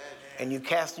 Amen. And you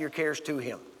cast your cares to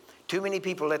him. Too many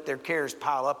people let their cares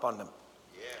pile up on them.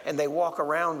 And they walk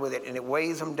around with it, and it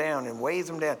weighs them down and weighs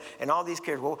them down. And all these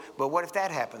cares, well, but what if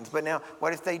that happens? But now,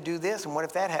 what if they do this? And what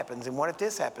if that happens? And what if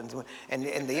this happens? And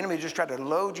the enemy just try to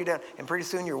load you down. And pretty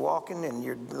soon you're walking,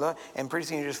 and pretty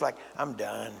soon you're just like, I'm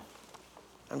done.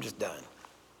 I'm just done.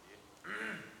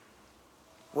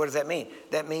 What does that mean?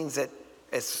 That means that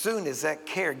as soon as that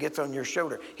care gets on your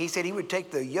shoulder, he said he would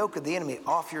take the yoke of the enemy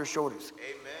off your shoulders.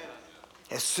 Amen.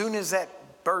 As soon as that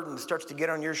burden starts to get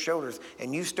on your shoulders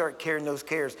and you start carrying those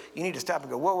cares, you need to stop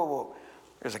and go, whoa, whoa, whoa,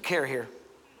 there's a care here.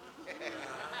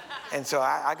 And so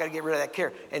I got to get rid of that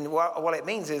care. And what it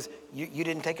means is you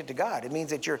didn't take it to God. It means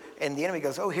that and the enemy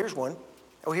goes, oh, here's one.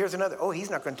 Oh, here's another. Oh, he's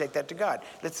not going to take that to God.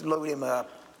 Let's load him up.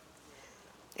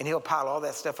 And he'll pile all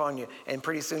that stuff on you. And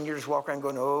pretty soon you're just walking around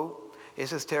going, oh,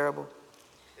 this is terrible.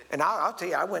 And I'll tell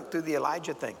you, I went through the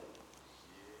Elijah thing.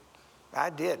 I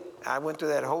did. I went through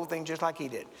that whole thing just like he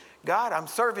did. God, I'm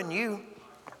serving you.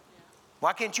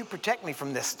 Why can't you protect me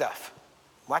from this stuff?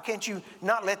 Why can't you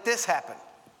not let this happen?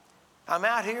 I'm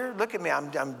out here. Look at me.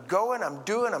 I'm going. I'm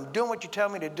doing what you tell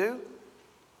me to do.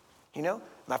 You know,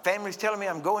 my family's telling me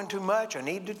I'm going too much. I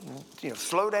need to,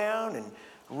 slow down and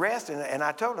rest. And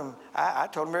I told him, I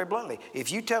told him very bluntly,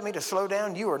 if you tell me to slow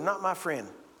down, you are not my friend.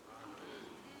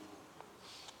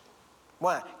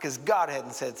 Why? Because God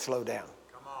hadn't said slow down.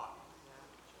 Come on.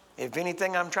 If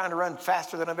anything, I'm trying to run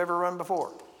faster than I've ever run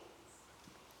before.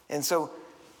 And so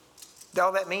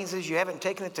all that means is you haven't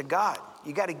taken it to God.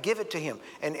 You got to give it to him.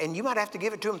 And you might have to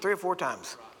give it to him 3 or 4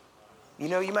 times. You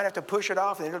might have to push it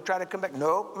off and it'll try to come back.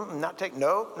 No, not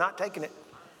taking it.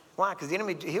 Why? Because the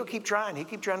enemy, he'll keep trying. He'll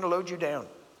keep trying to load you down.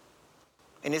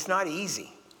 And it's not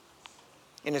easy.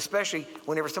 And especially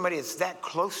whenever somebody is that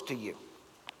close to you.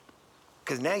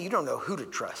 Because now you don't know who to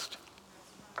trust.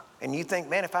 And you think,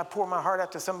 man, if I pour my heart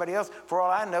out to somebody else, for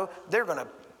all I know, they're going to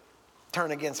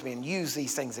turn against me and use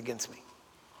these things against me.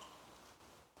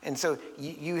 And so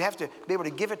you have to be able to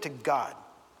give it to God.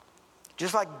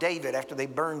 Just like David after they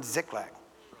burned Ziklag.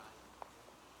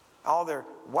 All their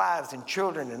wives and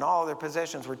children and all their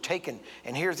possessions were taken.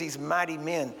 And here's these mighty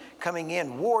men coming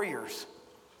in, warriors.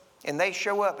 And they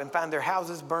show up and find their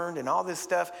houses burned and all this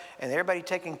stuff and everybody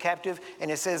taken captive.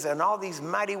 And it says, and all these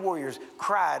mighty warriors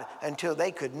cried until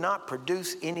they could not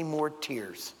produce any more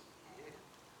tears.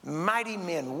 Mighty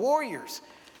men, warriors,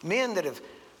 men that have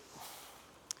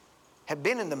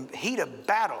been in the heat of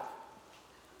battle.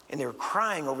 And they were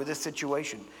crying over this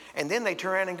situation. And then they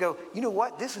turn around and go, you know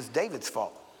what? This is David's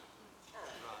fault.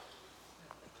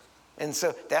 And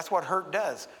so that's what hurt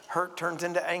does. Hurt turns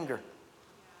into anger.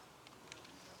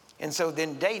 And so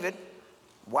then David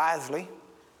wisely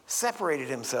separated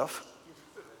himself.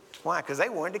 Why? Because they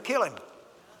wanted to kill him.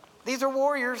 These are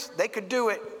warriors. They could do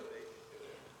it.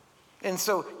 And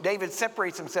so David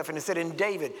separates himself, and it said, and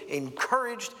David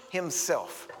encouraged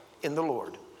himself in the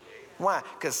Lord. Why?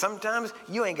 Because sometimes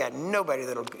you ain't got nobody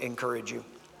that'll encourage you.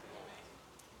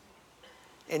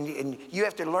 And you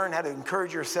have to learn how to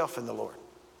encourage yourself in the Lord.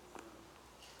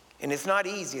 And it's not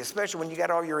easy, especially when you got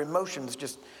all your emotions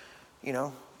just,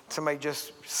 somebody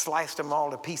just sliced them all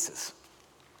to pieces.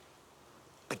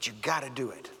 But you got to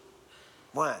do it.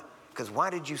 Why? Because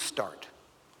why did you start?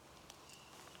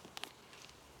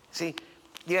 See,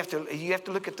 you have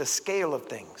to look at the scale of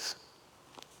things.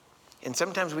 And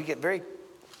sometimes we get very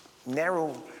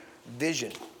narrow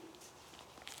vision.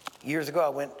 Years ago, I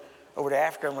went over to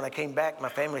Africa, and when I came back, my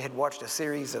family had watched a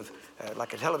series of,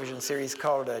 like a television series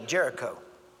called Jericho.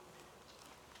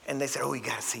 And they said, oh, you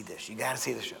got to see this. You got to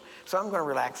see this show. So I'm going to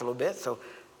relax a little bit. So,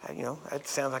 it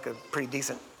sounds like a pretty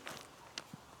decent,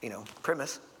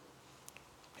 premise.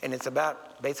 And it's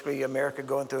about basically America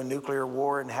going through a nuclear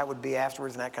war and how it would be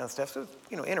afterwards and that kind of stuff. So,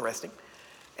 interesting.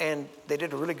 And they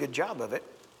did a really good job of it.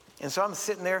 And so I'm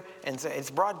sitting there, and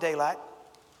it's broad daylight,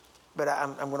 but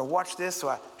I'm going to watch this. So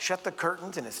I shut the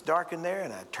curtains, and it's dark in there,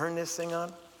 and I turn this thing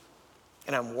on,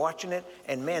 and I'm watching it,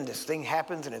 and man, this thing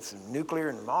happens, and it's nuclear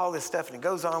and all this stuff, and it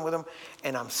goes on with them,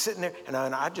 and I'm sitting there, and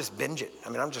I just binge it.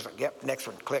 I'm just like, yep, next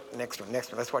one, click, next one,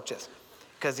 let's watch this.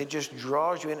 Because it just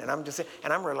draws you in, and I'm just sitting,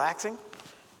 and I'm relaxing,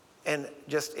 and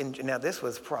now this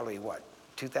was probably,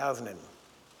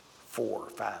 2004 or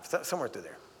 5, somewhere through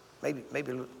there. Maybe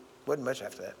wasn't much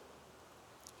after that.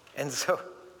 And so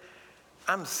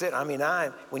I'm sitting,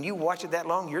 when you watch it that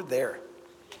long, you're there.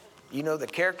 You know the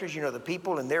characters, you know the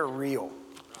people, and they're real,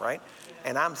 right?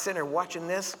 And I'm sitting there watching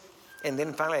this, and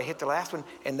then finally I hit the last one,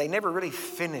 and they never really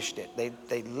finished it.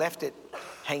 They left it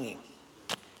hanging.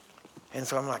 And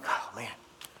so I'm like, oh, man.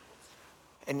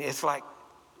 And it's like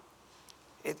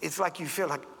you feel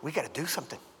like we got to do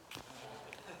something.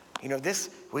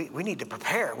 We need to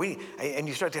prepare. And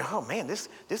you start to, oh, man, this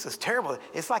is terrible.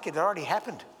 It's like it already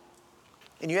happened.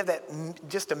 And you have that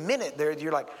just a minute there,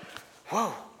 you're like,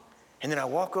 whoa. And then I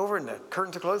walk over and the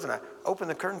curtains are closed and I open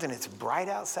the curtains and it's bright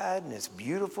outside and it's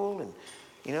beautiful. And,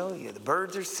 the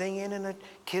birds are singing and the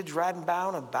kids riding by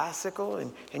on a bicycle.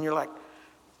 And you're like,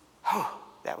 oh,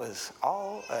 that was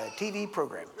all a TV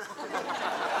program.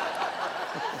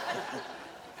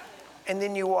 And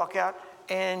then you walk out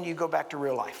and you go back to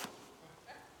real life.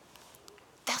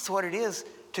 That's what it is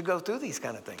to go through these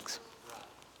kind of things.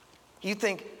 You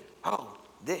think, oh,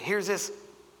 here's this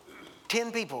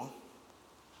 10 people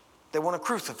that want to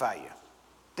crucify you,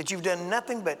 that you've done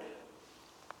nothing but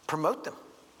promote them.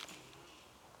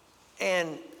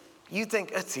 And you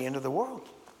think, it's the end of the world.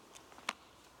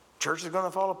 Church is going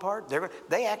to fall apart.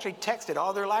 They actually texted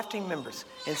all their life team members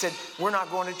and said, we're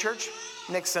not going to church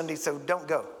next Sunday, so don't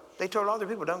go. They told all their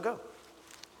people, don't go.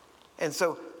 And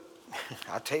so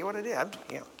I'll tell you what I did.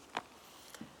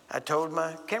 I told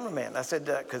my cameraman, I said,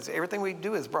 because everything we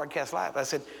do is broadcast live. I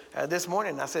said, this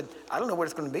morning, I said, I don't know what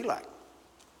it's going to be like.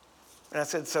 And I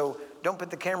said, so don't put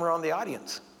the camera on the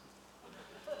audience.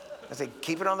 I said,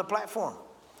 keep it on the platform.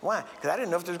 Why? Because I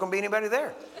didn't know if there was going to be anybody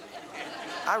there.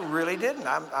 I really didn't.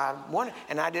 I wanted,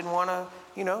 and I didn't want a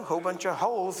whole bunch of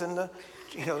holes in the,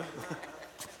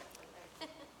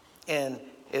 And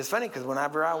it's funny because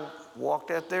whenever I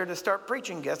walked out there to start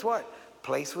preaching, guess what?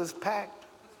 Place was packed.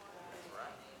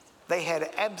 They had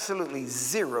absolutely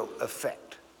zero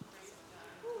effect.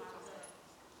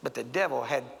 But the devil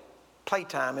had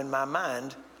playtime in my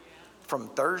mind from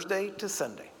Thursday to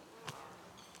Sunday.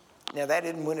 Now, that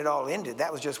didn't when it all ended.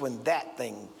 That was just when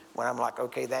I'm like,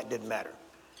 okay, that didn't matter.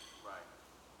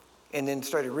 And then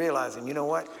started realizing, you know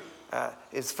what?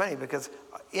 It's funny because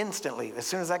instantly, as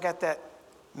soon as I got that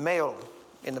mail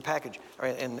in the package, or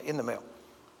in the mail,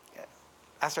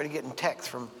 I started getting texts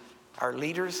from our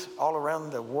leaders all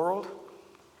around the world.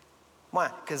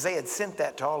 Why? Because they had sent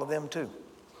that to all of them too.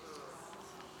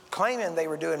 Claiming they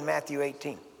were doing Matthew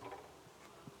 18.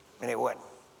 And it wasn't,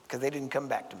 because they didn't come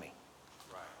back to me.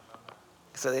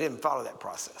 So they didn't follow that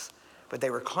process. But they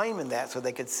were claiming that so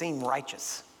they could seem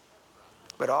righteous.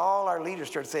 But all our leaders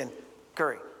started saying,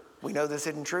 Curry, we know this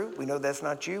isn't true. We know that's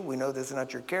not you. We know this is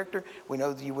not your character. We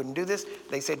know that you wouldn't do this.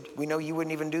 They said, we know you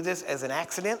wouldn't even do this as an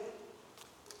accident.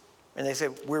 And they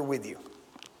said, we're with you.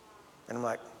 And I'm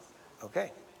like,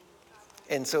 okay.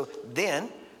 And so then,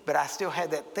 but I still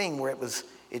had that thing where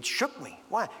it shook me.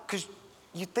 Why? Because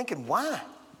you're thinking, why?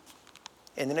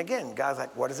 And then again, God's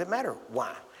like, what does it matter?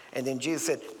 Why? And then Jesus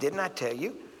said, didn't I tell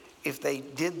you? If they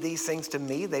did these things to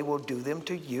me, they will do them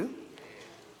to you.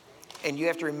 And you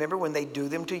have to remember, when they do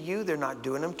them to you, they're not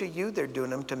doing them to you, they're doing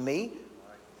them to me.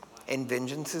 And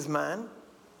vengeance is mine.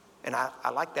 And I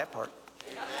like that part.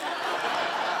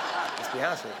 Let's be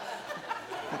honest with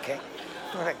you. Okay?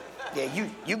 All right. Yeah,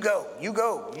 you go.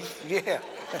 Yeah.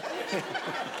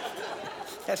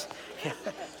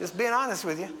 Just being honest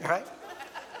with you, right?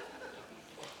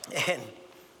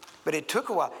 But it took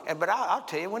a while. But I'll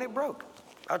tell you when it broke.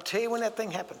 I'll tell you when that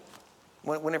thing happened.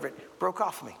 Whenever it broke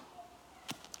off me.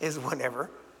 Is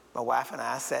whenever my wife and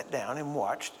I sat down and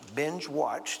binge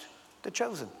watched The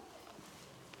Chosen.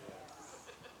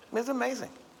 It was amazing.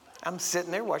 I'm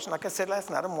sitting there watching, like I said last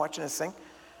night, I'm watching this thing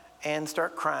and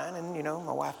start crying. And,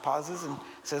 my wife pauses and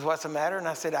says, what's the matter? And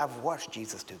I said, I've watched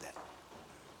Jesus do that.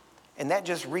 And that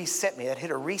just reset me. That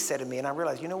hit a reset in me. And I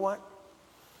realized, you know what?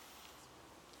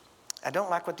 I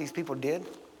don't like what these people did,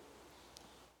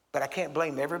 but I can't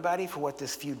blame everybody for what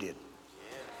this few did.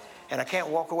 And I can't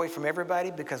walk away from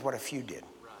everybody because what a few did.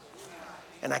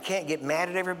 And I can't get mad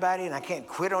at everybody, and I can't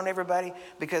quit on everybody,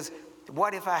 because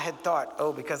what if I had thought,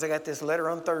 because I got this letter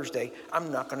on Thursday,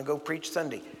 I'm not going to go preach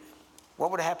Sunday.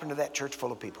 What would have happened to that church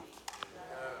full of people?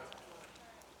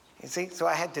 You see? So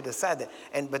I had to decide that.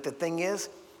 But the thing is,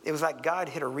 it was like God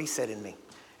hit a reset in me.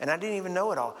 And I didn't even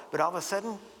know it all. But all of a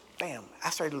sudden, bam, I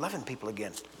started loving people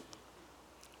again.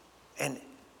 And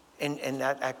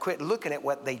I quit looking at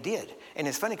what they did. And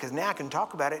it's funny because now I can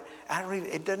talk about it. I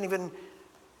don't even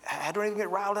get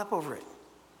riled up over it.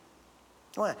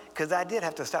 Why? Because I did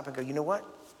have to stop and go, you know what?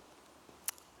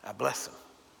 I bless them.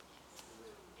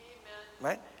 Amen.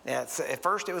 Right? Now, at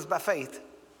first it was by faith,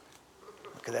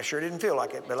 because I sure didn't feel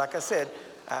like it. But like I said,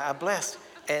 I blessed.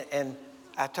 And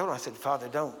I told him, I said, Father,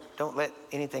 don't let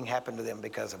anything happen to them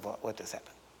because of what this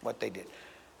happened, what they did.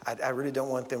 I really don't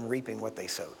want them reaping what they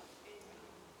sowed.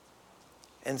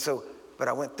 And so, but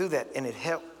I went through that, and it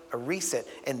helped a reset.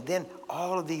 And then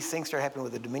all of these things started happening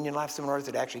with the Dominion Life seminars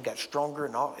that actually got stronger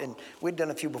and we'd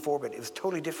done a few before, but it was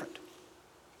totally different.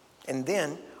 And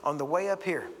then on the way up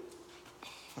here,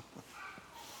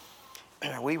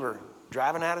 we were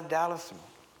driving out of Dallas and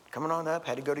coming on up,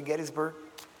 had to go to Gettysburg.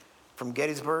 From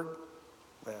Gettysburg,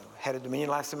 had a Dominion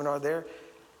Life seminar there.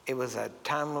 It was a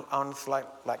time honest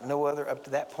like no other up to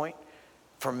that point.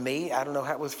 For me, I don't know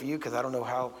how it was for you, because I don't know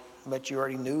how much you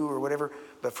already knew or whatever,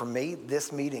 but for me,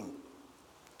 this meeting,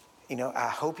 I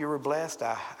hope you were blessed.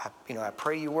 I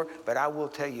pray you were, but I will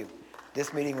tell you,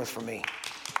 this meeting was for me.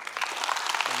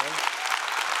 Amen.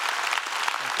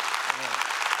 Thank you. Amen.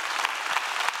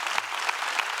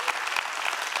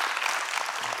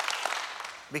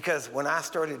 Because when I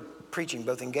started preaching,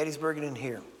 both in Gettysburg and in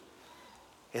here,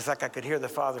 it's like I could hear the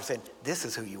Father saying, this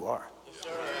is who you are.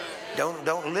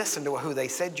 Don't listen to who they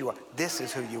said you are. This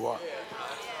is who you are.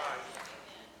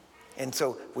 And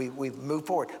so we moved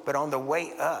forward. But on the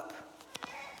way up,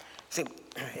 see,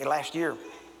 last year,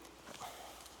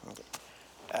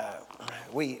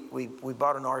 we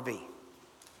bought an RV.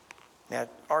 Now,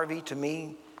 RV to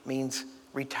me means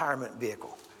retirement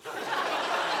vehicle.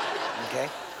 Okay?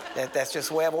 That's just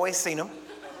the way I've always seen them.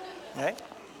 Right?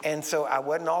 And so I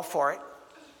wasn't all for it.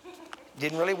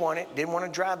 Didn't really want it. Didn't want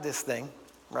to drive this thing.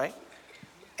 Right?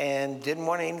 And didn't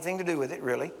want anything to do with it,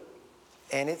 really.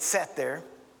 And it sat there.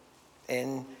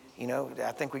 And,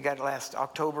 I think we got it last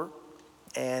October.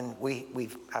 And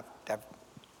I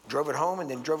drove it home and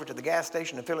then drove it to the gas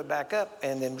station to fill it back up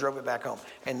and then drove it back home.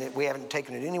 And we haven't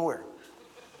taken it anywhere.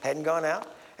 Hadn't gone out.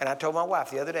 And I told my wife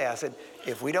the other day, I said,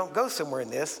 if we don't go somewhere in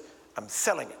this, I'm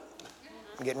selling it.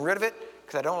 I'm getting rid of it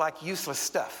because I don't like useless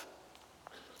stuff.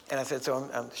 And I said,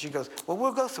 she goes, well,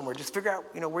 we'll go somewhere. Just figure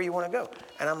out, where you want to go.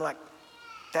 And I'm like,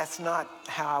 that's not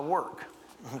how I work,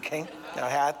 okay?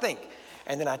 Not how I think.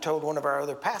 And then I told one of our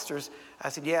other pastors, I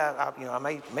said, yeah, I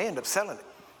may end up selling it.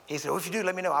 He said, well, if you do,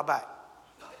 let me know, I'll buy it.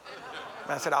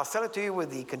 And I said, I'll sell it to you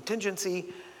with the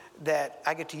contingency that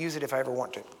I get to use it if I ever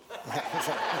want to.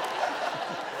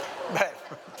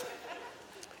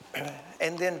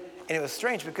 And it was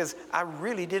strange because I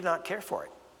really did not care for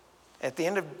it. At the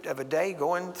end of a day,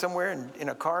 going somewhere in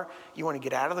a car, you want to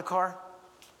get out of the car.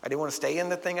 I didn't want to stay in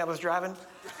the thing I was driving.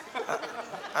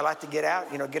 I like to get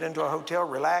out, get into a hotel,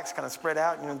 relax, kind of spread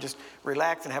out, just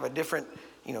relax and have a different,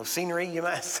 scenery, you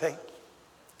might say.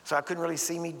 So I couldn't really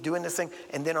see me doing this thing.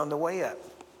 And then on the way up,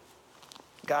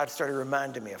 God started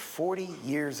reminding me of 40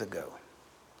 years ago.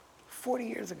 40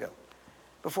 years ago.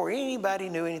 Before anybody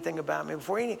knew anything about me,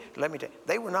 let me tell you,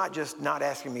 they were not just not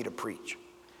asking me to preach.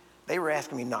 They were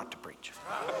asking me not to preach.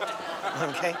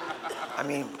 Okay? I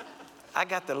mean, I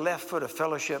got the left foot of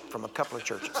fellowship from a couple of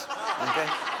churches. Okay?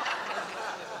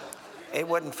 It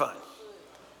wasn't fun.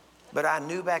 But I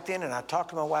knew back then, and I talked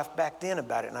to my wife back then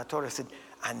about it, and I told her, I said,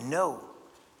 I know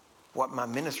what my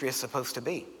ministry is supposed to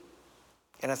be.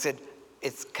 And I said,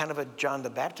 it's kind of a John the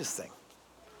Baptist thing,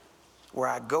 where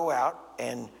I go out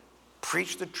and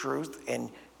preach the truth. And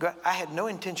I had no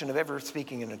intention of ever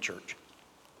speaking in a church.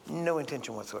 No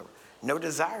intention whatsoever. No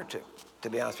desire to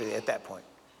be honest with you, at that point.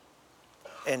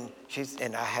 And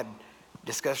I had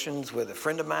discussions with a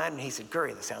friend of mine, and he said,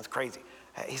 Curry, that sounds crazy.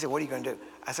 He said, what are you going to do?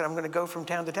 I said, I'm going to go from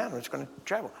town to town. I'm just going to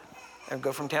travel and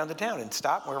go from town to town and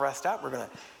stop. Wherever I stop, we're going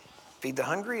to feed the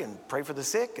hungry and pray for the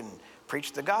sick and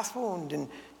preach the gospel. And then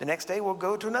the next day we'll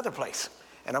go to another place.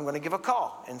 And I'm going to give a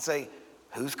call and say,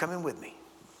 who's coming with me?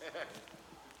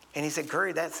 And he said,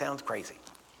 Curry, that sounds crazy.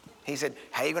 He said,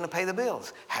 how are you going to pay the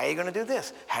bills? How are you going to do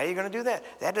this? How are you going to do that?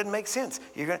 That doesn't make sense.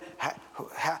 You're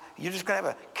just going to have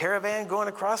a caravan going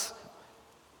across,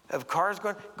 of cars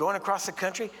going across the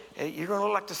country. You're going to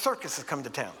look like the circus has come to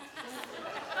town.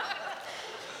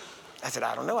 I said,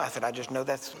 I don't know. I said, I just know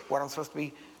that's what I'm supposed to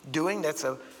be doing. That's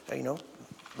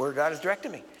where God has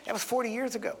directed me. That was 40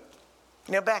 years ago.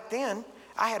 Now, back then,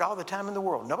 I had all the time in the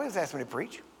world. Nobody was asking me to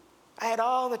preach. I had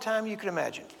all the time you could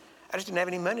imagine. I just didn't have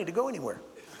any money to go anywhere.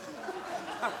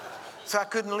 So I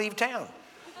couldn't leave town.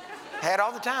 Had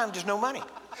all the time, just no money.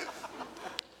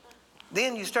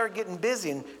 Then you start getting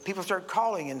busy and people start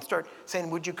calling and start saying,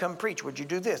 would you come preach? Would you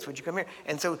do this? Would you come here?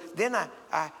 And so then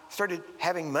I started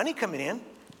having money coming in,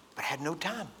 but I had no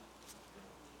time.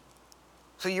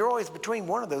 So you're always between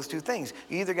one of those two things.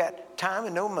 You either got time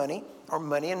and no money, or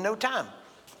money and no time.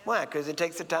 Why? Because it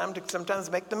takes the time to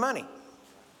sometimes make the money.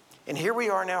 And here we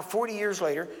are now, 40 years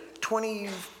later,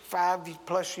 25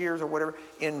 plus years or whatever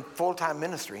in full-time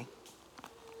ministry.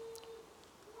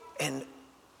 And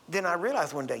then I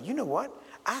realized one day, you know what?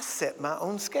 I set my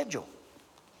own schedule.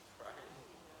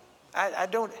 I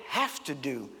don't have to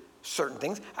do certain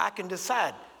things. I can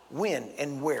decide when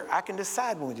and where. I can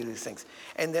decide when we do these things.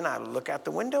 And then I look out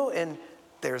the window and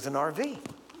there's an RV.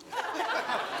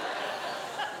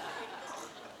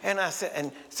 And I said,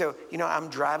 and so, I'm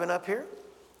driving up here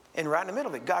and right in the middle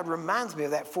of it, God reminds me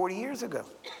of that 40 years ago.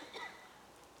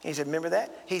 He said, remember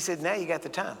that? He said, now you got the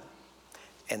time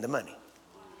and the money.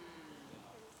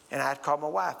 And I called my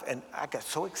wife, and I got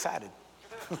so excited.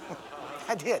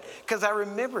 I did, because I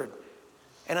remembered.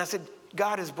 And I said,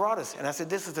 God has brought us. And I said,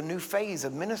 this is a new phase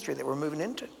of ministry that we're moving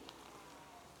into.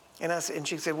 And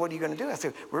she said, what are you going to do? I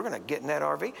said, we're going to get in that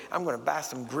RV. I'm going to buy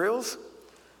some grills,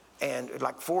 and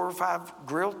like 4 or 5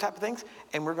 grill type of things.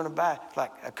 And we're going to buy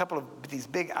like a couple of these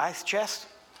big ice chests.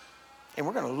 And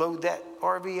we're going to load that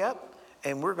RV up.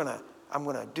 And I'm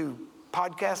going to do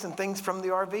podcasts and things from the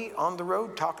RV on the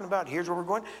road, talking about here's where we're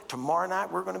going. Tomorrow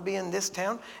night we're going to be in this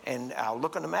town, and I'll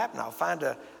look on the map and I'll find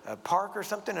a park or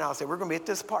something, and I'll say we're going to be at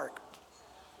this park.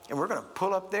 And we're going to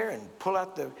pull up there and pull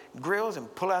out the grills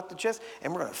and pull out the chests,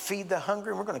 and we're going to feed the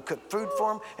hungry, and we're going to cook food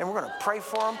for them, and we're going to pray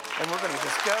for them, and we're going to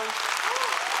just go.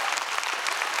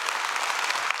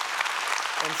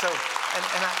 And so,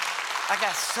 and I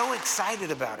got so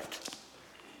excited about it.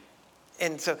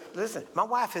 And so, listen, my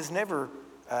wife has never,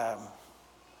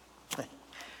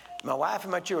 my wife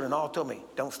and my children all told me,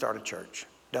 don't start a church.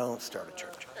 Don't start a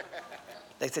church.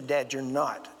 They said, Dad, you're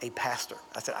not a pastor.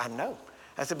 I said, I know.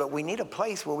 I said, but we need a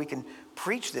place where we can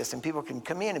preach this and people can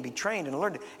come in and be trained and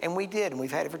learn it. And we did, and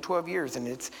we've had it for 12 years, and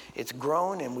it's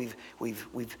grown, and we've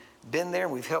been there,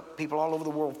 and we've helped people all over the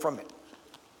world from it.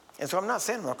 And so I'm not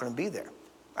saying I'm not going to be there.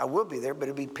 I will be there, but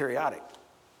it'll be periodic.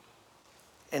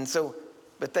 And so,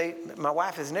 my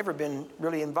wife has never been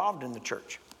really involved in the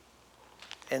church.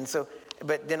 And so,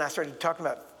 but then I started talking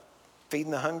about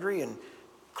feeding the hungry and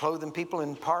clothing people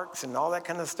in parks and all that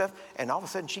kind of stuff. And all of a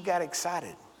sudden she got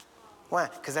excited. Why?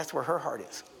 Because that's where her heart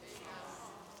is.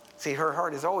 See, her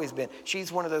heart has always been,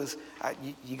 she's one of those,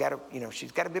 you got to,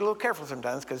 she's got to be a little careful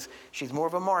sometimes because she's more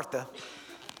of a Martha.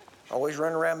 Always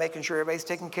running around making sure everybody's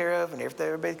taken care of and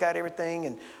everybody's got everything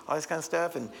and all this kind of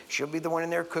stuff. And she'll be the one in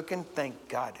there cooking. Thank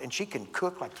God. And she can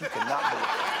cook like you cannot believe.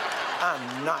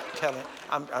 I'm not telling.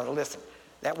 Listen,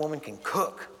 that woman can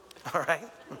cook. All right?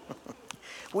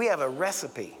 We have a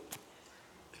recipe.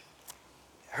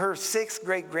 Her 6th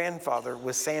great-grandfather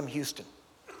was Sam Houston,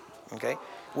 okay,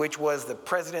 which was the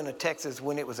president of Texas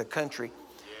when it was a country.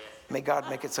 May God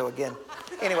make it so again.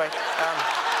 Anyway.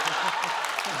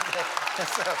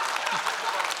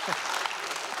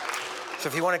 So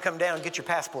if you want to come down, get your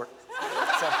passport.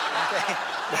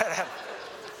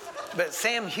 But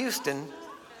Sam Houston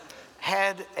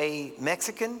had a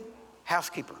Mexican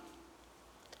housekeeper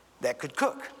that could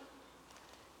cook.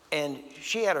 And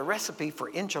she had a recipe for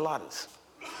enchiladas,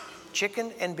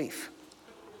 chicken and beef.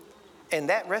 And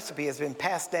that recipe has been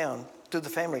passed down to the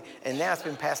family. And now it's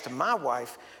been passed to my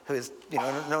wife, who is,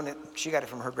 known it, she got it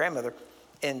from her grandmother.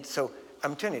 And so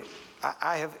I'm telling you,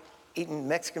 I have eaten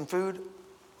Mexican food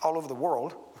all over the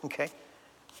world, okay?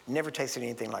 Never tasted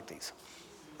anything like these.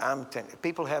 I'm telling you,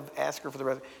 people have asked her for the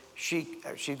recipe.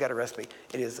 She's got a recipe.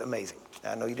 It is amazing.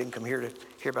 I know you didn't come here to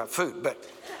hear about food, but,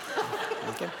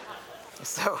 okay?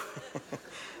 So,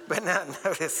 but now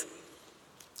notice,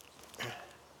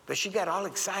 but she got all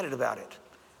excited about it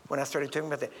when I started talking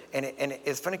about that. And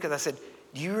it's funny because I said,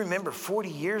 do you remember 40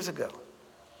 years ago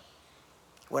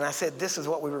when I said this is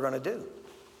what we were going to do?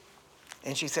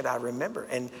 And she said, I remember.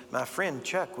 And my friend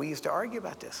Chuck, we used to argue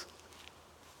about this.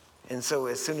 And so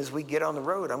as soon as we get on the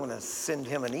road, I'm going to send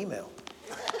him an email.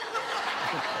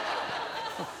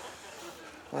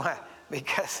 Why?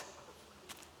 Because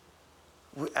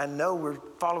I know we're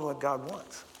following what God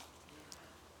wants.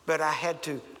 But I had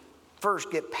to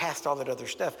first get past all that other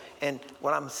stuff. And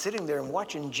when I'm sitting there and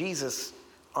watching Jesus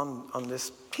on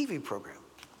this TV program,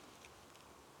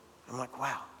 I'm like,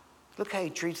 wow, look how he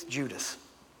treats Judas.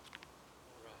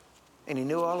 And he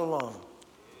knew all along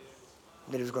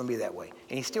that it was going to be that way.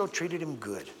 And he still treated him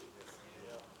good.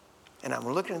 And I'm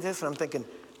looking at this and I'm thinking,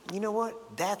 you know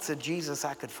what? That's a Jesus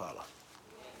I could follow.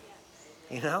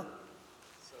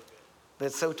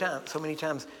 But so many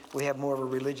times we have more of a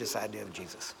religious idea of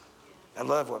Jesus. I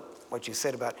love what you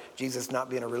said about Jesus not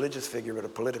being a religious figure, but a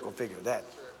political figure. That,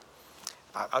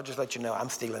 I'll just let you know, I'm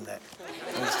stealing that.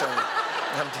 I'm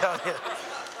telling you.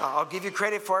 I'll give you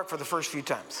credit for it for the first few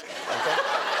times. Okay?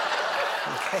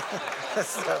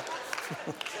 So,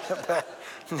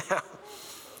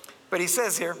 but he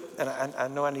says here, and I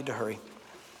know I need to hurry,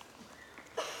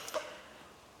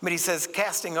 but he says,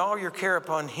 casting all your care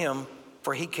upon him,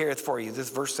 for he careth for you. This is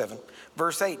verse 7.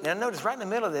 Verse 8. Now notice right in the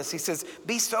middle of this, he says,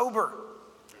 be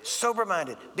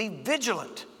sober-minded, be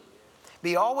vigilant,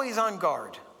 be always on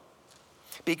guard,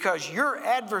 because your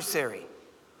adversary,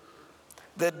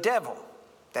 the devil,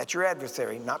 that's your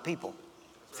adversary, not people.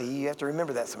 See, you have to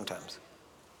remember that sometimes.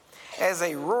 As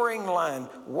a roaring lion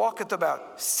walketh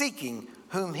about, seeking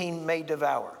whom he may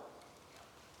devour.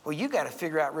 Well, you got to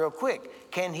figure out real quick,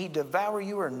 can he devour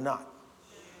you or not?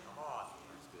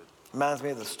 Reminds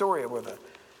me of the story where the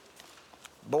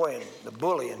boy and the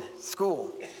bully in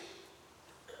school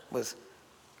was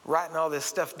writing all this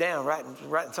stuff down,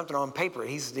 writing something on paper.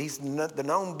 He's the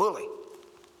known bully.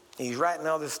 He's writing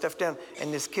all this stuff down,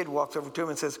 and this kid walks over to him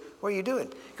and says, what are you doing?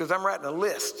 He goes, I'm writing a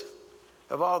list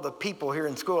of all the people here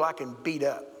in school I can beat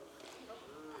up.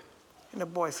 And the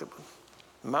boy said,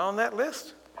 am I on that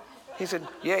list? He said,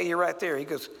 yeah, you're right there. He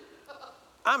goes,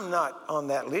 I'm not on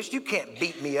that list. You can't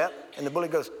beat me up. And the bully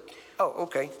goes, oh,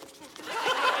 okay.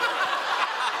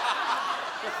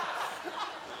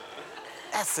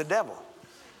 That's the devil.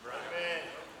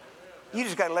 You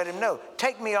just got to let him know,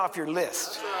 take me off your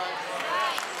list.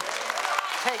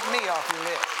 Take me off your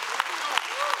list.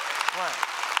 Right.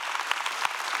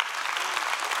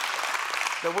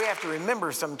 But we have to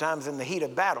remember sometimes in the heat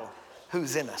of battle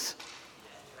who's in us,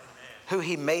 who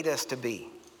he made us to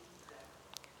be.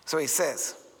 So he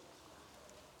says,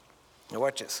 now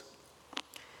watch this.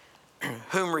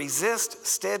 Whom resist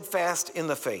steadfast in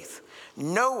the faith,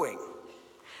 knowing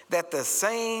that the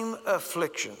same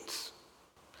afflictions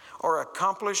are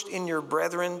accomplished in your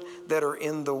brethren that are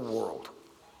in the world.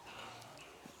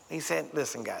 He said,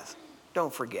 listen, guys,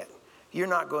 don't forget, you're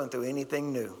not going through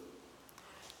anything new.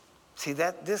 See,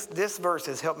 this verse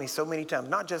has helped me so many times,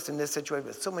 not just in this situation,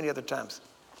 but so many other times.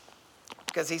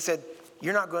 Because he said,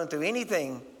 you're not going through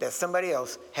anything that somebody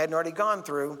else hadn't already gone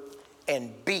through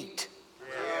and beat.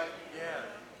 Yeah.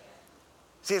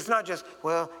 See, it's not just,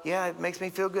 well, yeah, it makes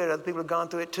me feel good. Other people have gone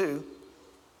through it too.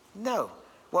 No.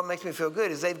 What makes me feel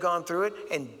good is they've gone through it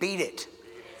and beat it.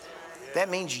 That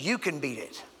means you can beat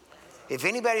it. If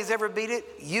anybody's ever beat it,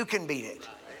 you can beat it.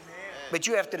 But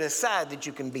you have to decide that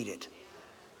you can beat it.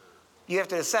 You have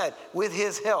to decide, with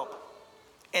his help,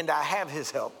 and I have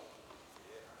his help,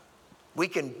 we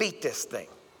can beat this thing.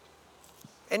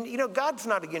 And you know, God's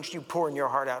not against you pouring your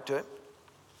heart out to it.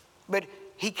 But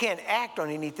he can't act on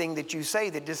anything that you say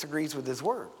that disagrees with his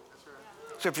word.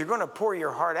 So if you're going to pour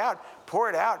your heart out, pour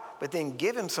it out, but then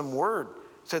give him some word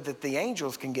so that the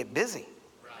angels can get busy.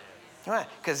 Right?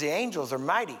 Because the angels are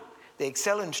mighty. They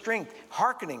excel in strength,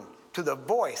 hearkening to the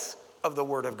voice of the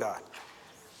word of God.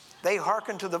 They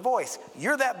hearken to the voice.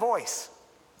 You're that voice.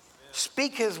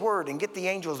 Speak his word and get the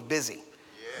angels busy.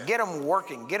 Get them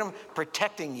working. Get them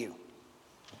protecting you.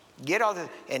 Get all the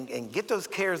and get those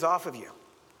cares off of you.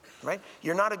 Right?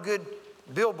 You're not a good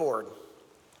billboard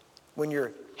when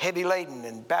you're heavy laden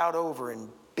and bowed over and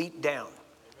beat down.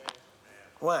 Amen.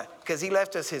 Why? Because he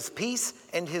left us his peace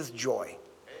and his joy.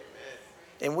 Amen.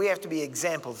 And we have to be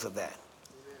examples of that.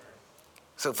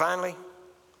 So finally,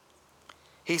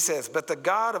 he says, but the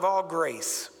God of all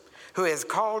grace, who has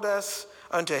called us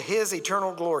unto his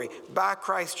eternal glory by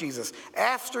Christ Jesus,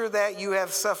 after that you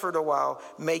have suffered a while,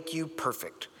 make you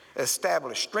perfect,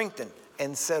 establish, strengthen,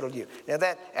 and settle you. Now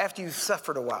that, after you've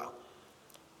suffered a while,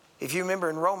 if you remember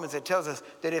in Romans, it tells us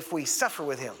that if we suffer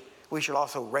with him, we shall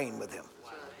also reign with him.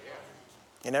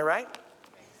 Isn't that right?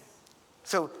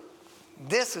 So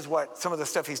this is what some of the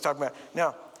stuff he's talking about.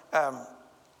 Now,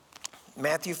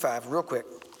 Matthew 5, real quick.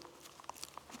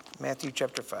 Matthew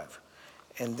chapter 5.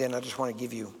 And then I just want to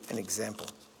give you an example.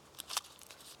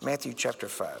 Matthew chapter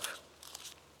 5.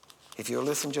 If you'll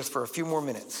listen just for a few more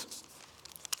minutes,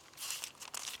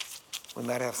 we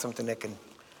might have something that can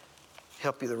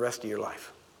help you the rest of your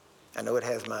life. I know it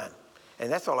has mine.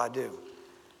 And that's all I do.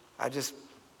 I just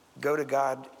go to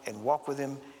God and walk with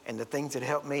him, and the things that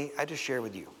help me, I just share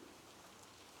with you.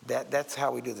 That's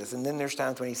how we do this. And then there's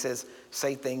times when he says,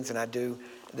 say things, and I do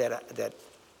that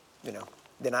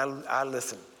then I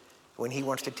listen. When he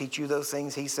wants to teach you those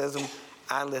things, he says them,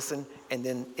 I listen, and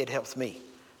then it helps me.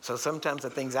 So sometimes the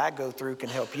things I go through can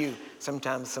help you.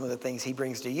 Sometimes some of the things he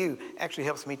brings to you actually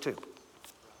helps me too.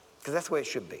 Because that's the way it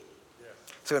should be. Yeah.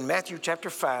 So in Matthew chapter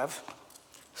 5,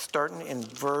 starting in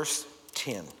verse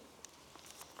 10,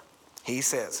 he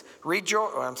says,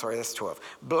 that's 12.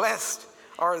 Blessed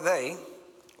are they,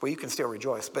 well, you can still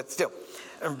rejoice, but still,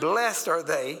 and blessed are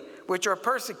they which are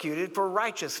persecuted for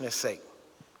righteousness' sake.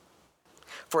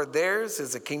 For theirs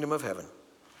is the kingdom of heaven.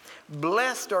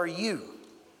 Blessed are you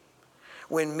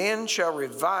when men shall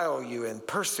revile you and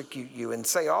persecute you and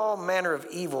say all manner of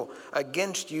evil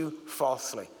against you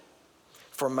falsely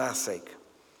for my sake.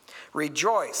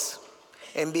 Rejoice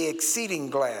and be exceeding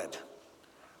glad,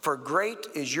 for great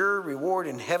is your reward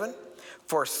in heaven,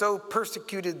 for so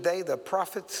persecuted they the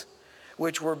prophets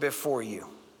which were before you.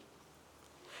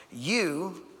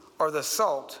 You are the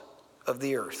salt of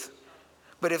the earth.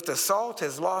 But if the salt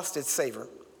has lost its savor,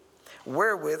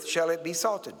 wherewith shall it be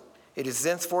salted? It is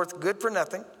thenceforth good for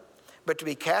nothing, but to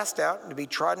be cast out and to be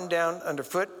trodden down under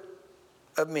foot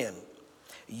of men.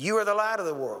 You are the light of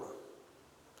the world.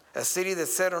 A city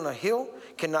that's set on a hill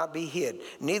cannot be hid.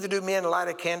 Neither do men light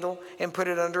a candle and put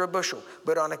it under a bushel,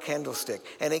 but on a candlestick.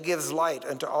 And it gives light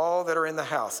unto all that are in the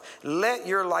house. Let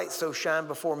your light so shine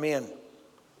before men,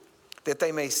 that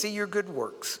they may see your good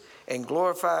works and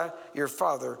glorify your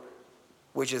Father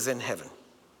which is in heaven.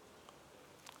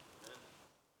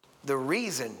 The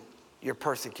reason you're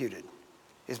persecuted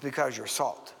is because you're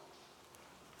salt.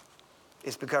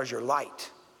 It's because you're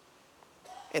light.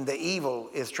 And the evil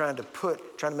is trying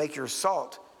to make your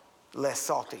salt less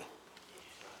salty.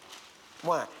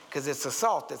 Why? Because it's the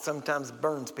salt that sometimes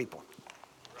burns people.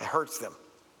 It hurts them.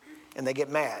 And they get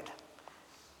mad.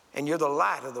 And you're the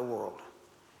light of the world.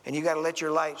 And you got to let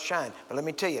your light shine. But let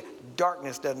me tell you,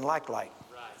 darkness doesn't like light.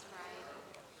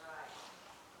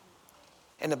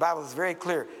 And the Bible is very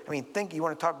clear. I mean, you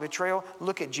want to talk betrayal?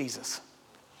 Look at Jesus.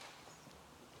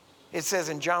 It says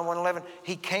in John 1:11,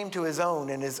 he came to his own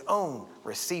and his own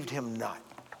received him not.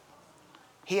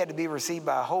 He had to be received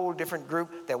by a whole different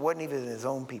group that wasn't even his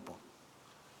own people.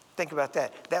 Think about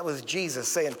that. That was Jesus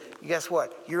saying, guess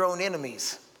what? Your own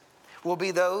enemies will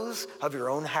be those of your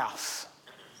own house.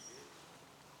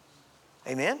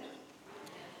 Amen?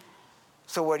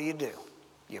 So what do?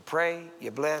 You pray,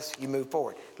 you bless, you move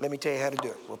forward. Let me tell you how to do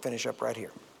it. We'll finish up right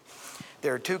here.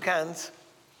 There are two kinds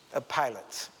of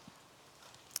pilots.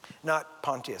 Not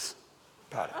Pontius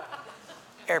pilot.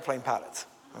 Airplane pilots,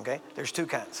 okay? There's two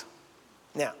kinds.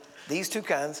 Now, these two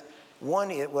kinds,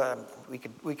 one is, well, we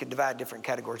could divide different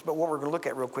categories, but what we're going to look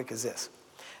at real quick is this.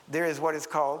 There is what is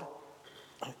called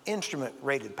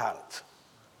instrument-rated pilots.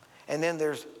 And then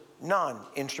there's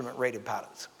non-instrument-rated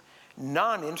pilots.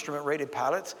 Non-instrument-rated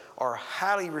pilots are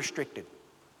highly restricted.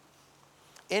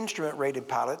 Instrument-rated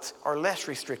pilots are less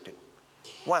restricted.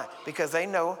 Why? Because they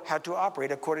know how to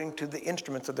operate according to the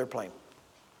instruments of their plane.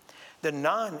 The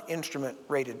non-instrument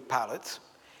rated pilots,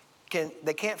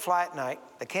 they can't fly at night.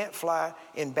 They can't fly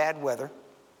in bad weather.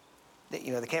 They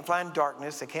can't fly in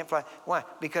darkness. They can't fly. Why?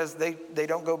 Because they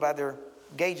don't go by their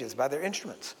gauges, by their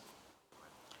instruments.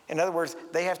 In other words,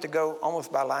 they have to go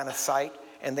almost by line of sight,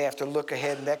 and they have to look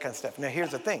ahead and that kind of stuff. Now,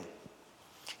 here's the thing.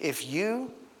 If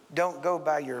you don't go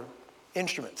by your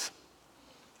instruments,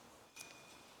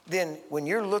 then when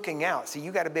you're looking out, see,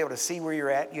 you got to be able to see where you're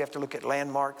at. You have to look at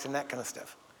landmarks and that kind of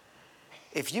stuff.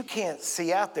 If you can't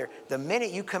see out there, the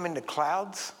minute you come into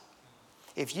clouds,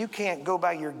 if you can't go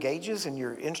by your gauges and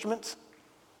your instruments,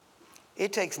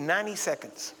 it takes 90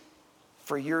 seconds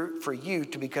for you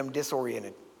to become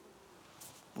disoriented.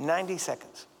 90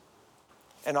 seconds.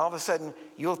 And all of a sudden,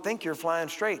 you'll think you're flying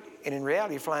straight, and in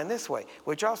reality, you're flying this way,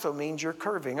 which also means you're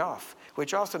curving off,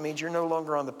 which also means you're no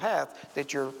longer on the path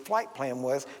that your flight plan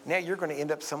was. Now you're going to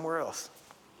end up somewhere else.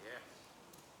 Yeah.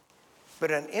 But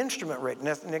an instrument rated,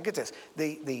 now get this,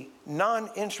 the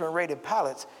non-instrument rated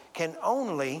pilots can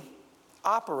only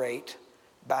operate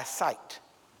by sight.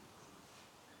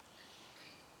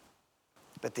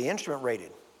 But the instrument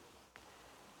rated,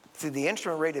 see, the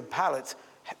instrument rated pilots,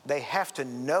 they have to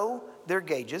know their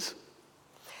gauges,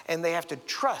 and they have to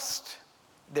trust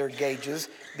their gauges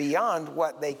beyond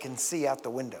what they can see out the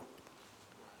window.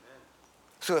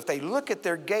 So if they look at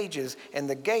their gauges and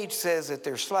the gauge says that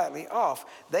they're slightly off,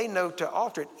 they know to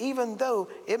alter it, even though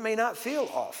it may not feel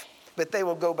off. But they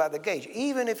will go by the gauge,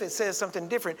 even if it says something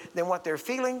different than what they're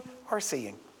feeling or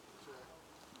seeing.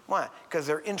 Why? Because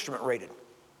they're instrument rated.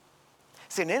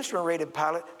 See, an instrument rated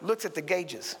pilot looks at the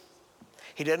gauges.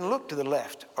 He doesn't look to the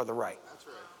left or the right. That's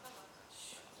right.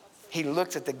 He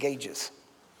looks at the gauges.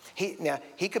 Now,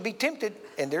 he could be tempted,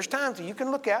 and there's times you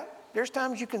can look out. There's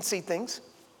times you can see things,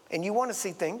 and you want to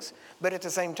see things, but at the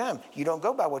same time, you don't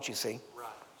go by what you see. Right.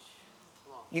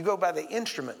 You go by the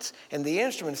instruments, and the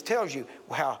instruments tells you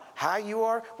how high you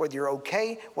are, whether you're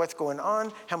okay, what's going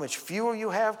on, how much fuel you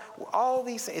have, all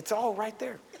these things. It's all right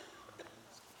there.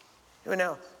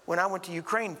 Now, when I went to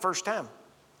Ukraine first time,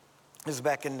 this is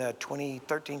back in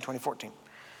 2013, 2014.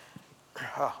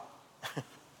 Oh.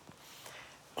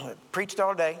 Preached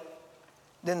all day.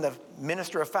 Then the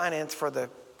minister of finance for the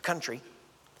country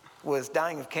was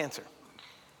dying of cancer.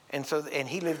 And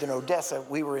he lived in Odessa.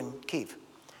 We were in Kyiv.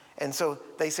 And so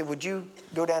they said, would you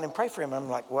go down and pray for him? I'm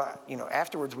like, well,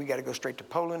 afterwards we got to go straight to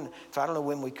Poland. So I don't know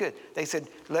when we could. They said,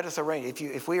 let us arrange it.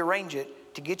 If we arrange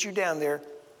it to get you down there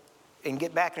and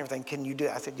get back and everything, can you do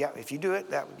it? I said, yeah, if you do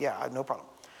it, no problem.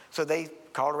 So they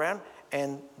called around,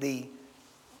 and the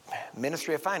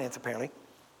Ministry of Finance apparently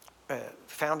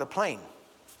found a plane.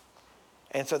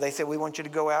 And so they said, we want you to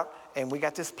go out, and we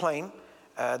got this plane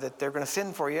that they're going to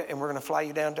send for you, and we're going to fly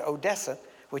you down to Odessa,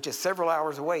 which is several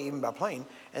hours away even by plane.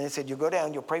 And they said, you'll go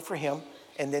down, you'll pray for him,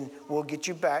 and then we'll get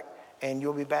you back, and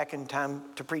you'll be back in time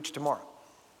to preach tomorrow.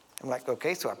 I'm like,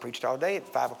 okay. So I preached all day. At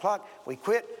 5 o'clock, we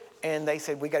quit, and they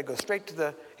said, we got to go straight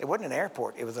to it wasn't an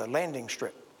airport, it was a landing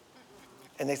strip.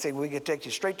 And they said, we could take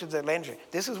you straight to the landing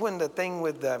strip. This is when the thing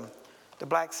with the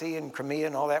Black Sea and Crimea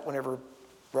and all that, whenever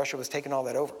Russia was taking all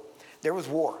that over. There was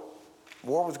war.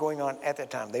 War was going on at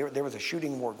that time. There was a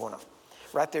shooting war going on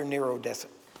right there near Odessa.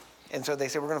 And so they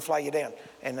said, we're going to fly you down.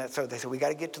 And so they said, we got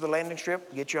to get to the landing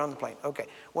strip, get you on the plane. Okay.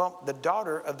 Well, the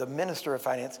daughter of the minister of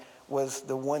finance was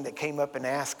the one that came up and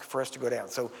asked for us to go down.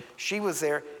 So she was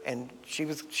there, and she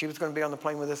was going to be on the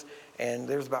plane with us. And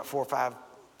there was about four or five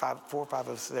of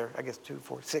us there. I guess 2,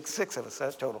 4, 6 of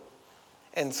us total.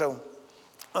 And so,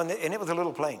 and it was a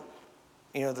little plane.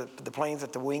 The planes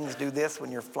that the wings do this when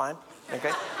you're flying,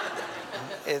 okay?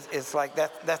 It's like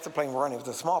that's the plane we're on. It was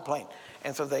a small plane.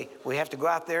 And so we have to go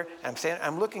out there.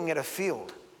 I'm looking at a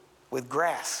field with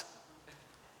grass.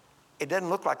 it doesn't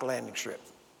look like a landing strip.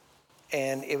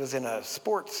 And it was in a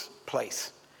sports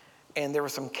place. And there were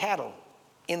some cattle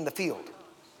in the field,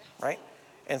 right?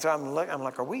 And so I'm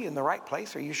like, are we in the right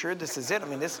place? Are you sure this is it? I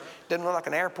mean, this doesn't look like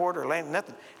an airport or land,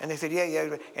 nothing. And they said,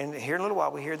 yeah. And here in a little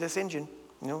while, we hear this engine,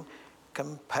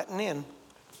 come putting in.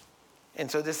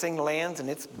 And so this thing lands, and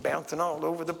it's bouncing all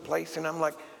over the place. And I'm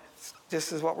like,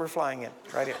 this is what we're flying in,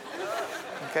 right here.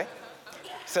 Okay?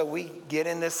 So we get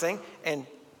in this thing, and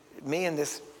me and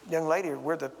this young lady,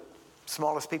 we're the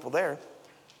smallest people there.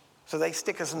 So they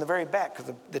stick us in the very back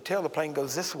because the tail of the plane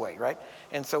goes this way, right?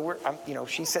 And so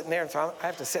she's sitting there, and so I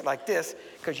have to sit like this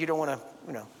because you don't want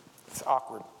to, it's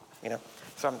awkward,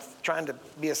 So I'm trying to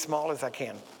be as small as I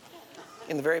can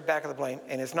in the very back of the plane,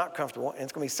 and it's not comfortable, and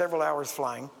it's going to be several hours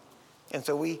flying. And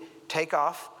so we take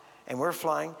off, and we're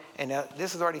flying, and now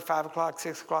this is already 5 o'clock,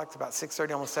 6 o'clock, it's about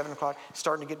 6:30, almost 7 o'clock. It's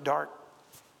starting to get dark.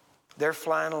 They're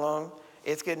flying along.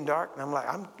 It's getting dark, and I'm like,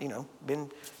 I'm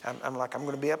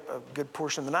going to be up a good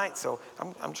portion of the night, so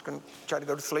I'm just going to try to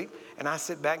go to sleep. And I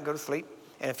sit back and go to sleep.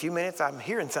 And in a few minutes, I'm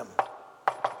hearing something.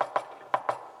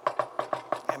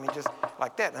 I mean, just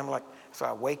like that. And I'm like, so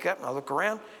I wake up and I look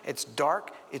around. It's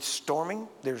dark. It's storming.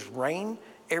 There's rain.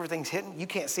 Everything's hitting. You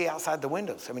can't see outside the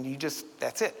windows. I mean,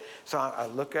 that's it. So I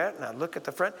look at it, and I look at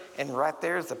the front, and right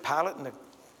there is the pilot and the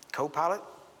co-pilot.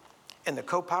 And the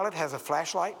co-pilot has a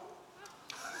flashlight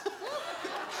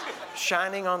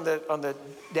shining on the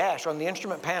dash, on the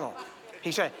instrument panel.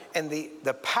 He's shining. And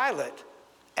the pilot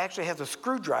actually has a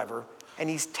screwdriver, and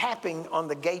he's tapping on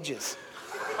the gauges.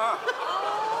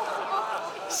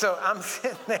 So I'm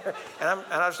sitting there, and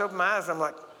I just open my eyes, and I'm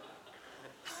like,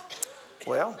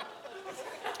 well,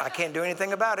 I can't do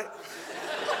anything about it.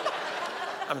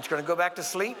 I'm just going to go back to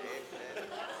sleep.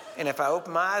 And if I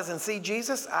open my eyes and see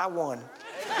Jesus, I won.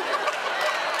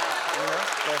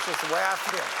 That's just the way I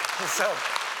feel.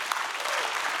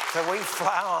 So we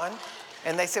fly on,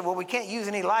 and they said, well, we can't use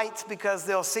any lights because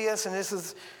they'll see us, and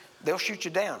they'll shoot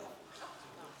you down.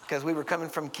 Because we were coming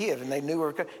from Kiev, and they knew we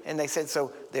were coming. And they said,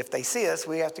 so if they see us,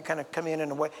 we have to kind of come in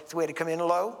a way. So we had to come in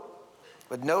low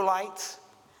with no lights,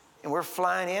 and we're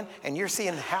flying in, and you're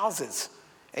seeing houses,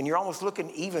 and you're almost looking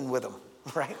even with them,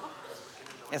 right?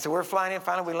 And so we're flying in.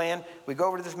 Finally, we land. We go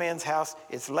over to this man's house.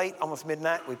 It's late, almost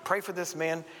midnight. We pray for this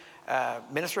man.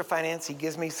 Minister of Finance, he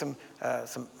gives me some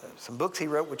books he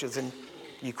wrote, which is in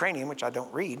Ukrainian, which I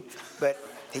don't read, but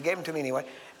he gave them to me anyway.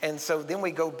 And so then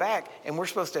we go back, and we're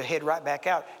supposed to head right back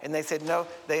out. And they said, no,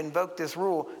 they invoked this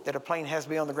rule that a plane has to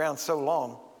be on the ground so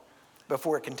long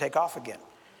before it can take off again.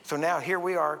 So now here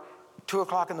we are, 2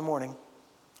 o'clock in the morning,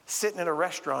 sitting at a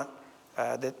restaurant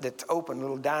that's open, a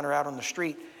little diner out on the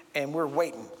street, and we're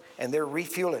waiting, and they're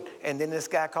refueling. And then this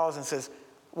guy calls and says,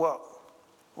 well,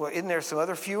 isn't there some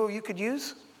other fuel you could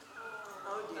use?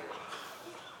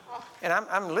 And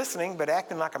I'm listening, but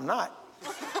acting like I'm not.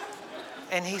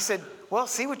 And he said, well,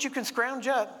 see what you can scrounge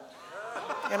up.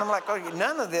 And I'm like, oh,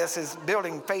 none of this is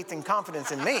building faith and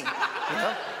confidence in me.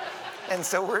 And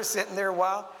so we're sitting there a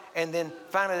while. And then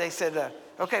finally they said,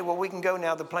 okay, well, we can go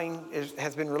now. The plane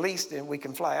has been released and we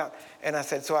can fly out. And I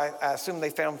said, so I assume they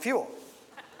found fuel.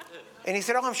 And he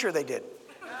said, oh, I'm sure they did.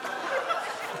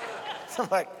 So I'm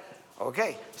like,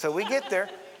 okay. So we get there,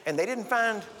 and they didn't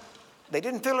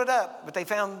fill it up, but they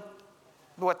found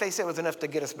what they said was enough to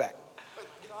get us back.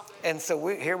 And so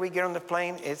here we get on the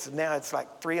plane. It's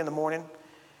like 3 in the morning.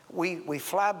 We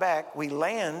fly back. We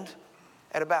land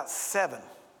at about 7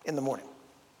 in the morning.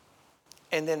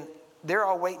 And then they're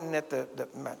all waiting at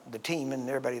the team, and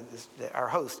everybody, our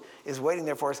host, is waiting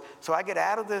there for us. So I get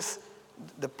out of this.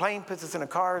 The plane puts us in a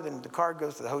car. Then the car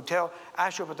goes to the hotel.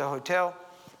 I show up at the hotel.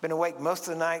 Been awake most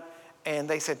of the night. And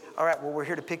they said, all right, well, we're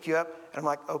here to pick you up. And I'm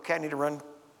like, okay, I need to run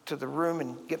to the room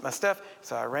and get my stuff.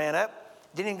 So I ran up.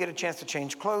 Didn't even get a chance to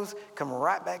change clothes. Come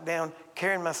right back down,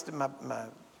 carrying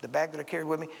the bag that I carried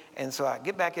with me. And so I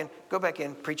get back in, go back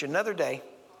in, preach another day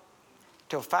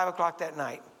till 5 o'clock that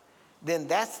night. Then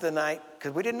that's the night,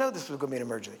 because we didn't know this was going to be an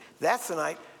emergency. That's the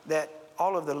night that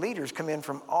all of the leaders come in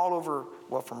from all over,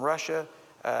 well, from Russia,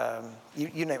 you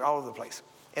name it, all over the place.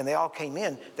 And they all came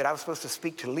in that I was supposed to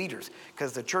speak to leaders,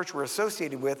 because the church we're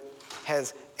associated with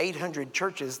has 800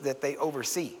 churches that they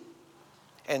oversee.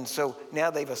 And so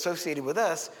now they've associated with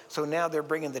us, so now they're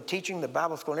bringing the teaching, the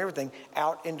Bible school, and everything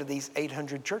out into these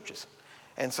 800 churches.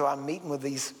 And so I'm meeting with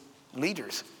these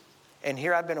leaders. And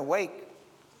here I've been awake,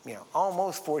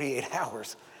 almost 48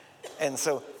 hours. And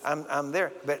so I'm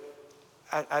there. But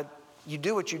you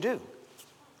do what you do.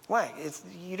 Why?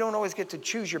 You don't always get to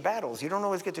choose your battles. You don't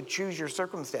always get to choose your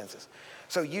circumstances.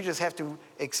 So you just have to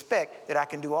expect that I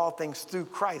can do all things through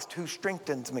Christ who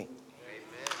strengthens me.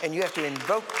 Amen. And you have to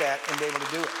invoke that and be able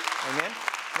to do it. Amen?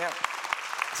 Now,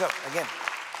 So again,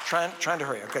 trying to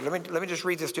hurry. Okay, let me just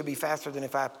read this to be faster than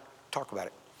if I talk about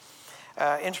it.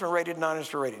 Instrument rated,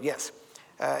 non-instrument rated. Yes.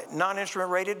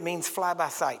 Non-instrument rated means fly by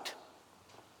sight.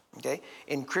 Okay?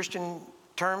 In Christian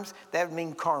terms, that would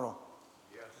mean carnal.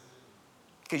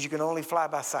 Because you can only fly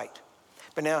by sight.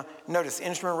 But now, notice,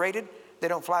 instrument rated, they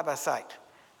don't fly by sight.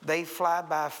 They fly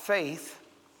by faith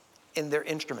in their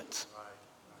instruments.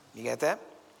 You got that?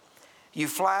 You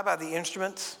fly by the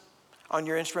instruments on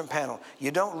your instrument panel.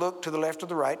 You don't look to the left or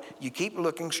the right. You keep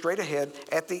looking straight ahead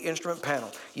at the instrument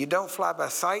panel. You don't fly by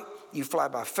sight. You fly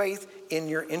by faith in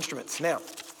your instruments. Now,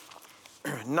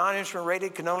 non-instrument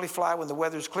rated can only fly when the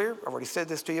weather's clear. I've already said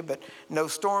this to you, but no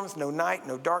storms, no night,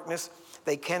 no darkness.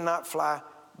 They cannot fly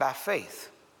by faith.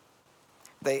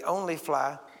 They only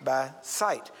fly by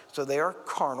sight. So they are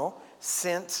carnal,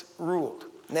 sense ruled.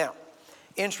 Now,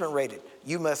 instrument rated,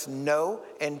 you must know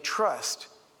and trust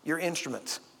your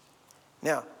instruments.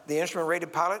 Now, the instrument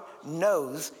rated pilot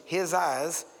knows his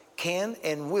eyes can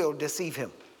and will deceive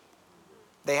him.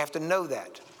 They have to know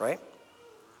that, right?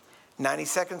 90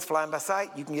 seconds flying by sight,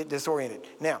 you can get disoriented.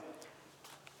 Now,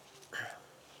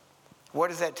 what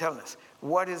is that telling us?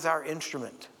 What is our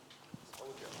instrument?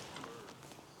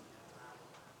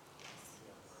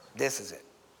 This is it.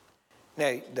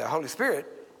 Now, the Holy Spirit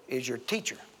is your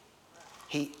teacher.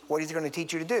 What is he going to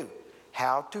teach you to do?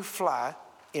 How to fly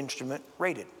instrument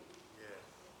rated.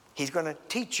 He's going to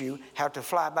teach you how to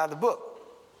fly by the book.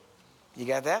 You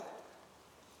got that?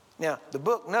 Now, the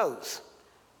book knows.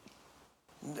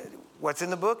 What's in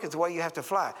the book is the way you have to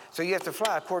fly. So you have to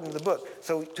fly according to the book.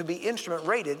 So to be instrument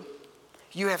rated,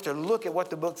 you have to look at what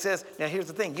the book says. Now, here's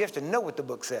the thing. You have to know what the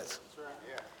book says.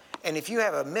 And if you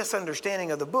have a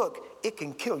misunderstanding of the book, it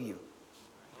can kill you.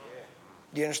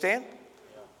 Do you understand?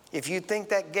 If you think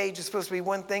that gauge is supposed to be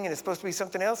one thing and it's supposed to be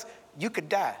something else, you could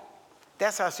die.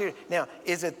 That's how serious. Now,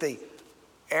 is it the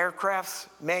aircraft's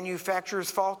manufacturer's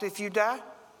fault if you die?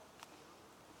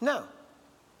 No.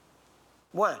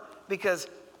 Why? Because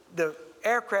the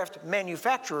aircraft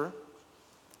manufacturer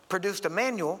produced a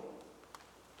manual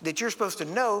that you're supposed to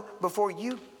know before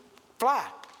you fly.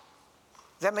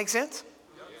 Does that make sense?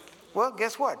 Well,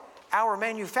 guess what? Our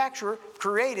manufacturer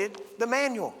created the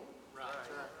manual.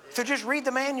 So just read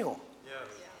the manual.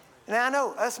 Now I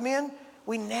know, us men,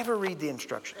 we never read the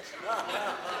instructions.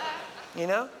 You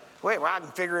know? Wait, well, I can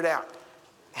figure it out.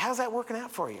 How's that working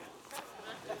out for you?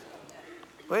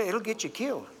 Well, it'll get you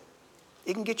killed.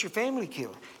 It can get your family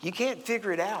killed. You can't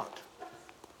figure it out.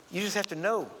 You just have to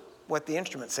know what the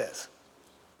instrument says.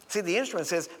 See, the instrument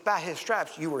says, by his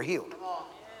stripes you were healed.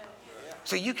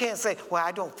 So you can't say, well,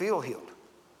 I don't feel healed.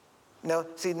 No,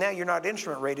 see, now you're not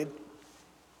instrument rated.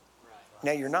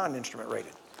 Now you're non-instrument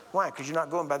rated. Why? Because you're not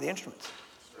going by the instruments.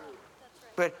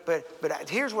 But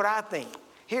here's what I think.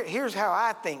 Here's how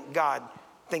I think God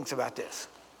thinks about this.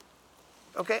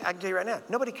 Okay, I can tell you right now,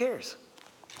 nobody cares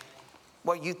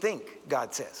what you think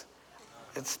God says,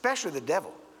 especially the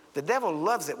devil. The devil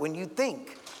loves it when you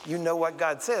think you know what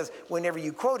God says whenever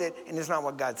you quote it and it's not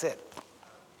what God said.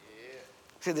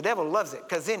 See, the devil loves it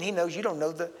because then he knows you don't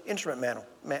know the instrument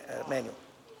manual.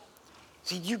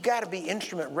 See, you've got to be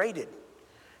instrument rated.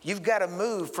 You've got to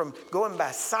move from going by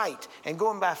sight and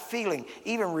going by feeling,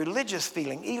 even religious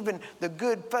feeling, even the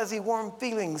good, fuzzy, warm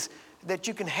feelings that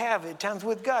you can have at times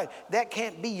with God. That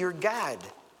can't be your guide.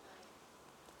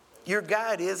 Your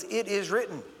guide is, it is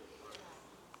written.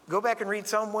 Go back and read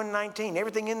Psalm 119.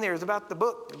 Everything in there is about the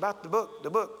book, about the book,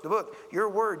 the book, the book, your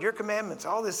word, your commandments,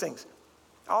 all these things,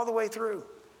 all the way through.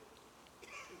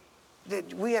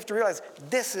 We have to realize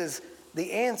this is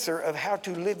the answer of how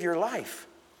to live your life.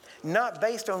 Not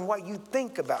based on what you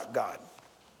think about God,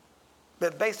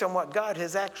 but based on what God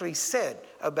has actually said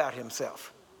about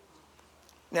himself.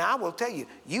 Now, I will tell you,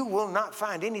 you will not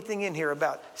find anything in here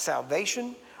about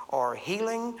salvation or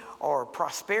healing or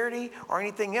prosperity or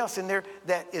anything else in there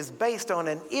that is based on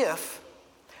an if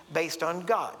based on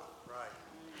God. Right.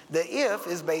 The if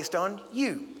is based on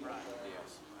you. Right.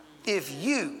 If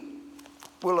you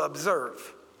will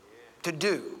observe to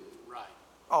do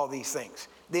all these things,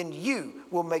 then you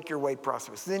will make your way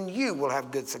prosperous. Then you will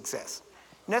have good success.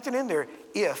 Nothing in there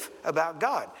if about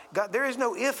God. God, there is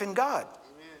no if in God.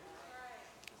 Amen.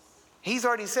 He's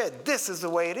already said, this is the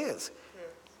way it is.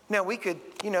 Now we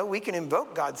can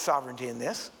invoke God's sovereignty in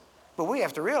this, but we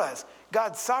have to realize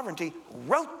God's sovereignty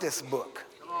wrote this book.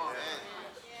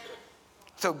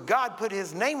 So God put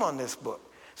his name on this book.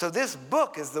 So this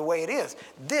book is the way it is.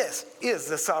 This is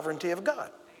the sovereignty of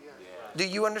God. Do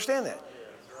you understand that?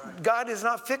 God is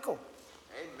not fickle.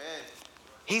 Amen.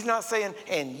 He's not saying,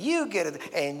 and you get it,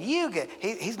 and you get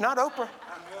it. He's not Oprah.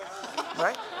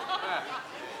 Right?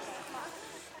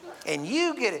 And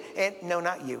you get it. And no,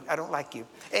 not you. I don't like you.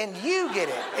 And you get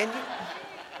it.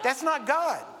 That's not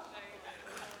God.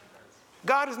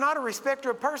 God is not a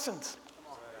respecter of persons.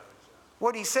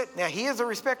 What he said, now he is a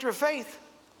respecter of faith.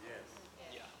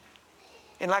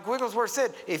 And like Wigglesworth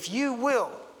said, if you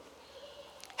will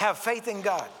have faith in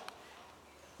God,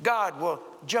 God will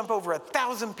jump over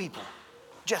 1,000 people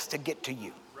just to get to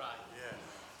you. Right. Yeah.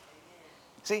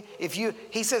 See,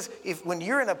 he says, when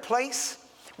you're in a place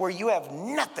where you have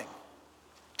nothing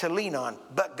to lean on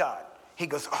but God, he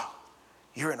goes, oh,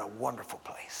 you're in a wonderful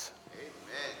place.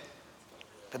 Amen.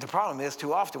 But the problem is,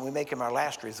 too often we make him our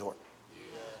last resort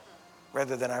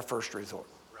rather than our first resort.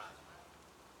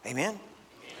 Right. Amen?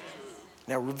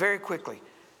 Now, very quickly,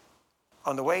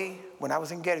 on the way when I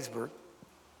was in Gettysburg,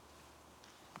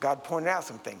 God pointed out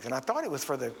some things. And I thought it was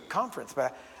for the conference,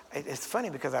 but it's funny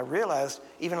because I realized,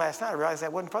 even last night, I realized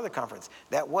that wasn't for the conference.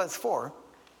 That was for,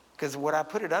 because what I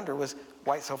put it under was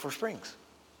White Sulphur Springs.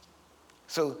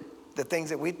 So the things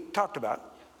that we talked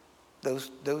about, those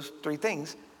three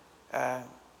things,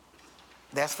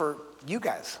 that's for you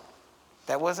guys.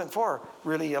 That wasn't for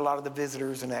really a lot of the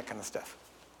visitors and that kind of stuff.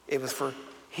 It was for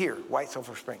here, White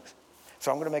Sulphur Springs. So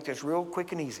I'm going to make this real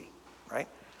quick and easy, right?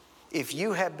 If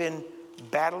you have been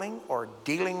battling or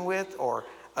dealing with or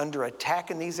under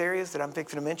attack in these areas that I'm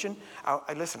fixing to mention,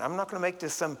 listen, I'm not going to make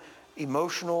this some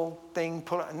emotional thing.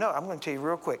 No, I'm going to tell you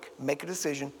real quick. Make a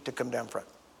decision to come down front.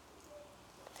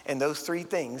 And those three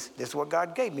things, this is what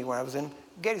God gave me when I was in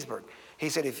Gettysburg. He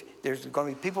said, if there's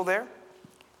going to be people there,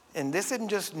 and this isn't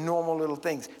just normal little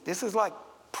things. This is like,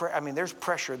 there's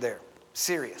pressure there.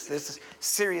 Serious. This is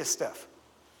serious stuff.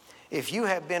 If you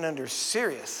have been under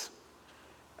serious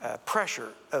pressure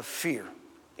of fear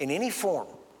in any form,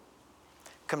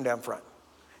 come down front.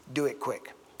 Do it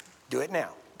quick. Do it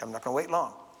now. I'm not going to wait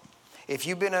long. If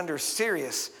you've been under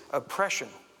serious oppression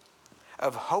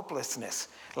of hopelessness,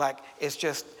 like it's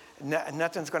just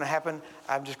nothing's going to happen,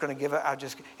 I'm just going to give up.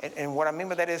 And what I mean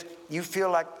by that is you feel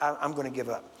like I'm going to give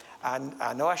up.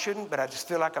 I know I shouldn't, but I just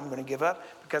feel like I'm going to give up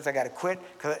because I got to quit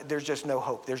because there's just no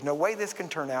hope. There's no way this can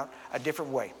turn out a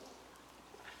different way.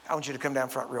 I want you to come down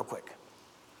front real quick.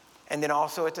 And then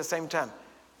also at the same time,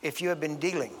 if you have been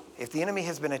dealing, if the enemy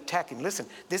has been attacking, listen,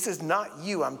 this is not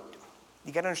you.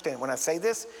 You got to understand, when I say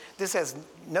this has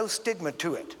no stigma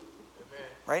to it.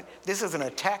 Right? This is an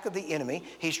attack of the enemy.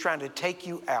 He's trying to take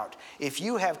you out. If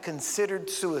you have considered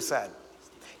suicide,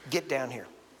 get down here.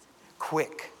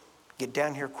 Quick. Get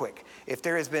down here quick. If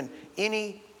there has been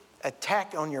any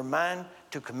attack on your mind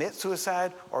to commit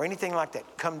suicide or anything like that,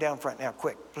 come down front now,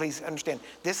 quick. Please understand,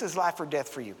 this is life or death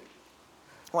for you.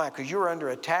 Why? Because you're under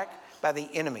attack by the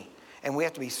enemy. And we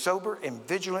have to be sober and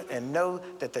vigilant and know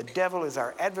that the devil is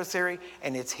our adversary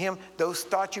and it's him. Those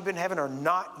thoughts you've been having are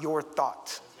not your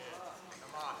thoughts.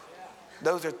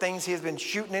 Those are things he has been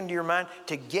shooting into your mind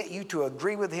to get you to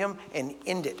agree with him and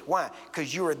end it. Why?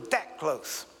 Because you are that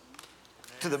close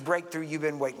to the breakthrough you've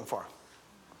been waiting for.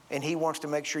 And he wants to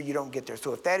make sure you don't get there.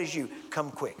 So if that is you, come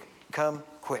quick. Come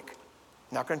quick.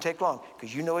 Not going to take long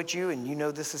because you know it's you and you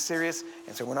know this is serious.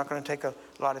 And so we're not going to take a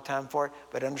lot of time for it.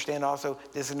 But understand also,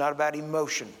 this is not about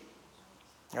emotion.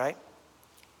 Right?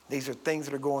 These are things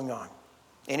that are going on.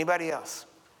 Anybody else?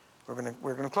 We're going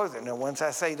to close it. Now, once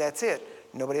I say that's it,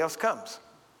 nobody else comes.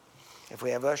 If we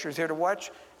have ushers here to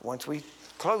watch, once we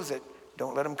close it,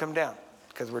 don't let them come down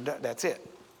because we're done. That's it.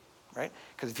 Right?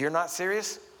 Because if you're not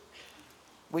serious,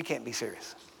 we can't be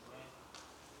serious.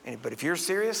 But if you're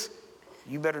serious,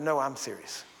 you better know I'm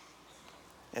serious.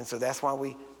 And so that's why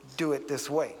we do it this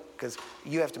way, because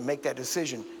you have to make that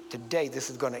decision. Today, this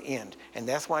is going to end. And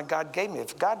that's why God gave me.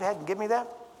 If God hadn't given me that,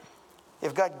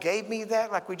 if God gave me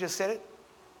that, like we just said it,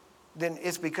 then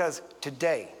it's because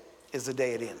today is the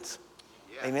day it ends.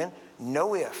 Yeah. Amen?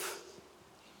 No if.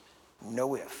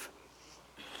 No if.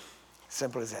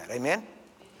 Simple as that. Amen?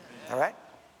 All right?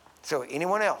 So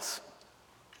anyone else?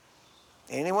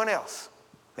 Anyone else?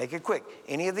 Make it quick.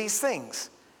 Any of these things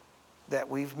that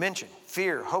we've mentioned,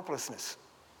 fear, hopelessness,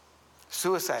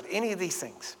 suicide, any of these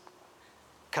things,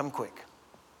 come quick.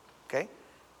 Okay?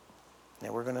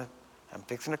 Now I'm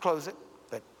fixing to close it,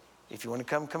 but if you want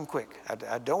to come quick.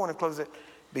 I don't want to close it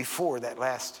before that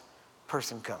last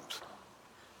person comes,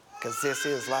 because this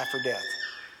is life or death.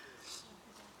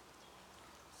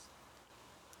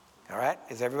 All right?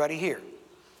 Is everybody here?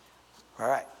 All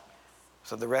right.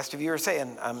 So the rest of you are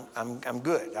saying, I'm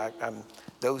good.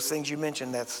 Those things you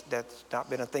mentioned, that's not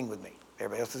been a thing with me.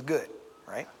 Everybody else is good,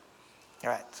 right? All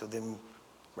right. So then,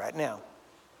 right now,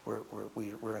 we're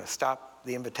going to stop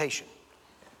the invitation.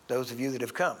 Those of you that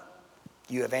have come,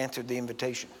 you have answered the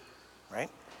invitation, right?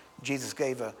 Jesus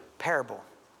gave a parable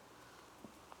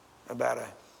about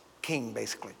king,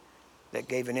 basically, that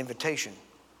gave an invitation.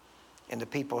 And the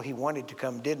people he wanted to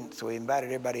come didn't, so he invited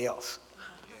everybody else.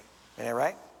 Isn't that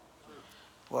right?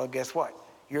 Well, guess what?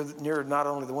 You're not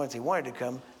only the ones he wanted to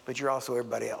come, but you're also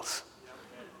everybody else.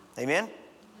 Amen?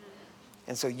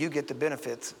 And so you get the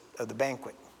benefits of the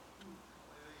banquet.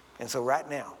 And so right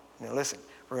now listen,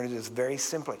 we're going to do this very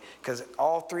simply, because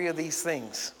all three of these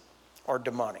things are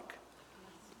demonic.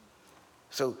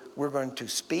 So we're going to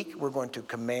speak, we're going to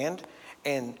command,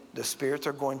 and the spirits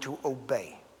are going to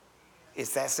obey.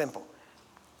 It's that simple.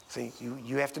 See,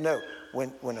 you have to know,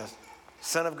 when a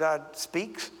son of God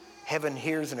speaks, heaven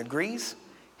hears and agrees,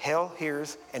 hell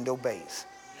hears and obeys.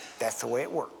 That's the way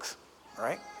it works, all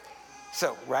right?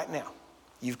 So right now,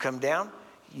 you've come down,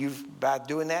 by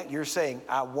doing that, you're saying,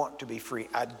 I want to be free.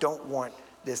 I don't want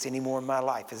this anymore in my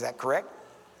life. Is that correct?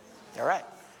 All right.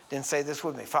 Then say this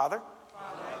with me. Father,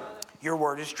 your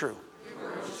word is true.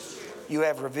 You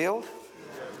have revealed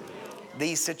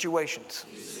these situations.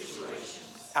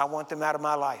 I want them out of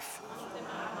my life.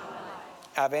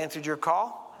 I've answered your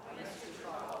call,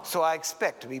 so I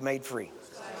expect to be made free.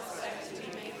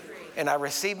 And I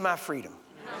receive my freedom.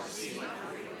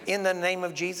 In the name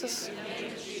of Jesus.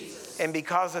 And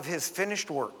because of his finished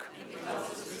work,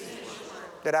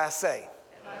 that I say,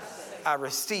 I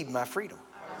receive my freedom.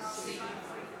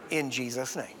 In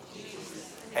Jesus' name.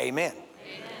 Amen.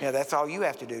 Now that's all you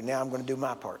have to do. Now I'm going to do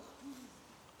my part.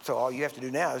 So all you have to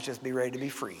do now is just be ready to be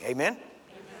free. Amen?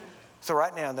 So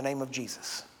right now, in the name of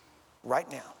Jesus, right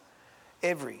now,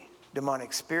 every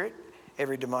demonic spirit,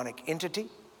 every demonic entity,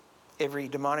 every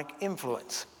demonic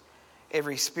influence,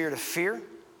 every spirit of fear,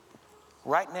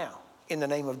 right now, in the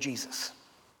name of Jesus.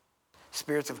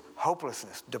 Spirits of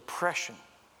hopelessness, depression.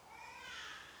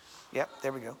 Yep,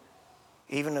 there we go.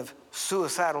 Even of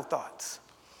suicidal thoughts.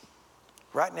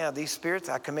 Right now, these spirits,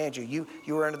 I command you,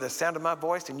 you are under the sound of my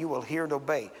voice, and you will hear and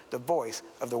obey the voice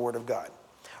of the Word of God.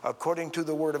 According to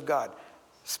the Word of God,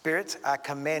 spirits, I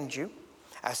command you,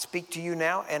 I speak to you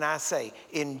now, and I say,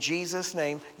 in Jesus'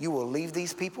 name, you will leave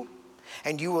these people,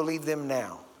 and you will leave them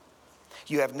now.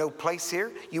 You have no place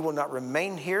here. You will not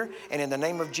remain here. And in the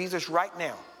name of Jesus right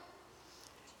now.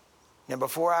 Now,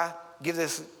 before I give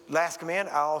this last command,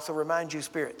 I also remind you,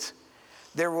 spirits,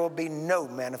 there will be no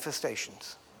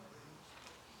manifestations.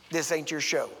 This ain't your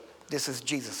show. This is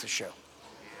Jesus' show.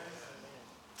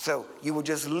 So you will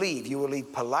just leave. You will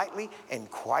leave politely and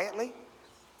quietly,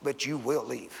 but you will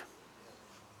leave.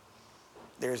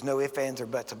 There's no ifs, ands, or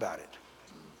buts about it.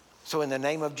 So in the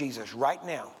name of Jesus, right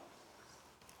now,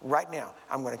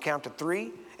 I'm going to count to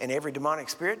 3, and every demonic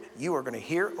spirit, you are going to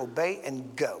hear, obey,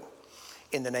 and go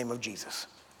in the name of Jesus.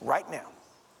 Right now.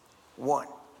 1,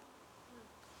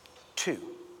 2,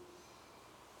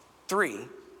 3,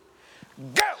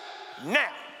 go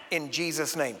now in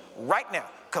Jesus' name. Right now.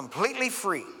 Completely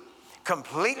free.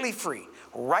 Completely free.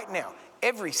 Right now.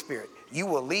 Every spirit, you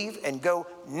will leave and go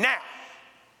now.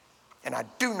 And I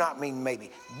do not mean maybe.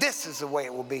 This is the way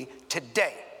it will be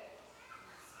today.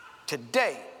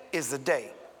 Today is the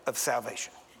day of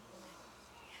salvation.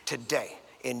 Today,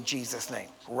 in Jesus' name.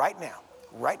 Right now,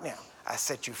 I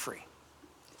set you free.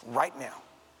 Right now,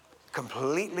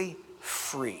 completely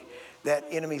free. That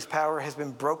enemy's power has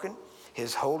been broken.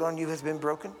 His hold on you has been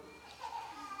broken.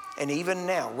 And even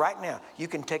now, right now, you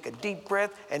can take a deep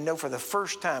breath and know for the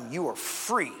first time you are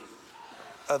free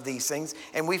of these things.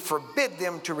 And we forbid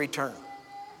them to return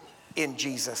in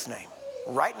Jesus' name.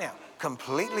 Right now,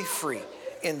 completely free.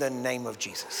 In the name of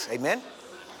Jesus. Amen?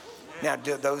 Now,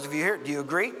 those of you here, do you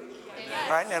agree? Yes.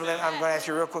 All right, now I'm going to ask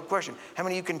you a real quick question. How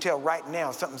many of you can tell right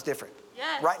now something's different?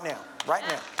 Yes. Right now.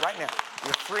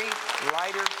 You're free,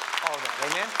 lighter, all that.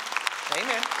 Amen?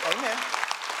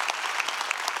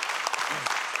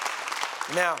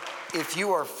 Now, if you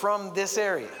are from this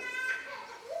area,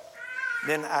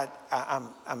 then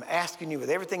I'm asking you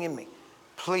with everything in me,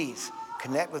 please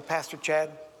connect with Pastor Chad,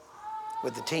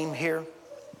 with the team here,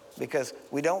 because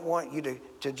we don't want you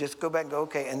to just go back and go,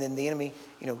 okay, and then the enemy,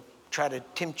 try to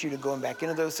tempt you to going back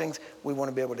into those things. We want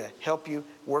to be able to help you,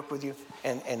 work with you,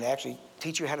 and actually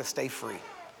teach you how to stay free.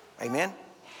 Amen?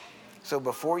 So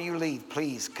before you leave,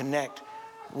 please connect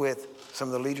with some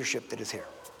of the leadership that is here.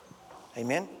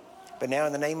 Amen? But now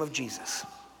in the name of Jesus,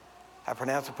 I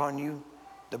pronounce upon you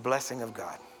the blessing of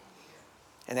God.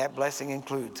 And that blessing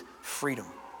includes freedom,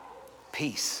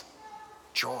 peace,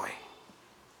 joy.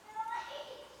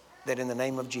 That in the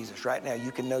name of Jesus, right now,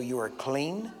 you can know you are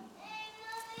clean,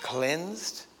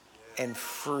 cleansed, and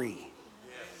free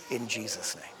in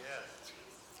Jesus' name.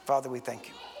 Father, we thank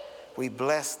you. We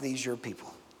bless these your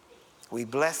people. We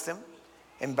bless them,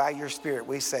 and by your Spirit,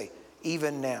 we say,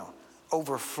 even now,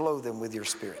 overflow them with your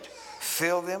Spirit.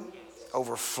 Fill them,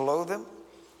 overflow them.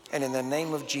 And in the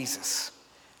name of Jesus,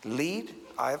 lead,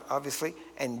 obviously,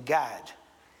 and guide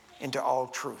into all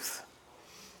truth.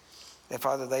 That,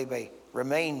 Father, they may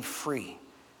remain free,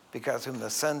 because whom the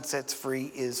Son sets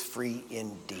free is free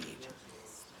indeed.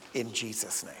 In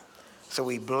Jesus' name. So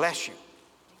we bless you.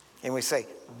 And we say,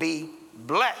 be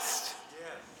blessed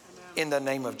in the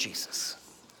name of Jesus.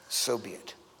 So be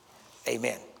it.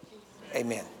 Amen.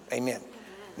 Amen. Amen.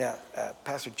 Now,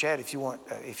 Pastor Chad, if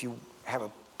you have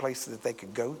a place that they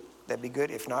could go, that'd be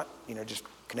good. If not, just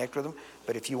connect with them.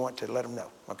 But if you want to, let them know.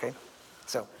 Okay?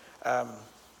 So,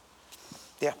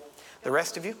 yeah. The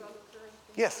rest of you?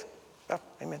 Yes. Oh,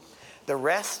 amen. The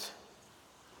rest,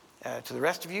 to the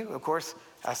rest of you, of course,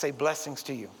 I say blessings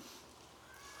to you.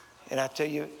 And I tell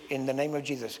you, in the name of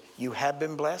Jesus, you have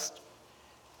been blessed.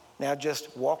 Now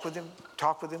just walk with him,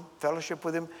 talk with him, fellowship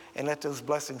with him, and let those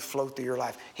blessings flow through your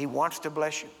life. He wants to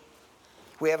bless you.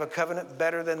 We have a covenant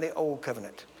better than the old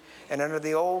covenant. And under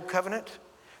the old covenant,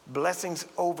 blessings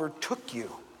overtook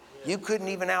you. You couldn't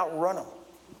even outrun them.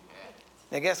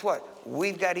 Now guess what?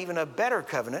 We've got even a better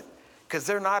covenant, because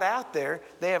they're not out there.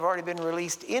 They have already been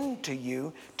released into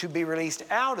you to be released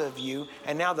out of you,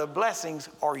 and now the blessings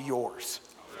are yours.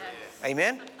 Yes.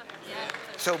 Amen? Yes.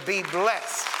 So be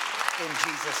blessed in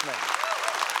Jesus' name.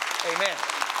 Amen.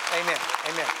 Amen.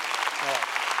 Amen. All right.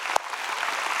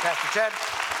 Pastor Chad.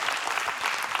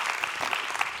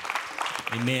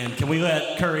 Amen. Can we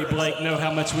let Curry Blake know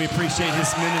how much we appreciate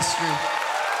his ministry?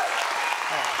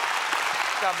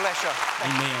 God bless you.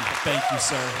 Amen. Thank you,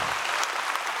 sir.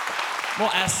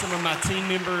 We'll ask some of my team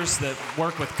members that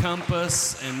work with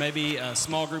Compass and maybe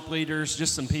small group leaders,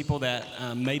 just some people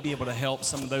that may be able to help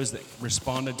some of those that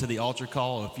responded to the altar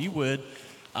call. If you would,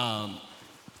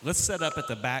 let's set up at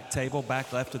the back table,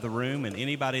 back left of the room, and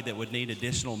anybody that would need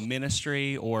additional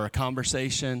ministry or a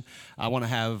conversation, I want to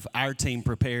have our team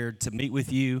prepared to meet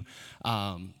with you.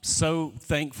 So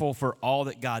thankful for all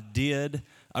that God did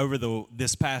over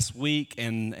this past week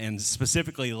and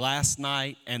specifically last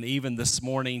night and even this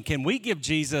morning. Can we give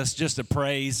Jesus just a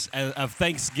praise of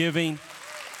thanksgiving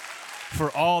for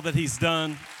all that he's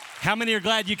done? How many are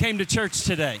glad you came to church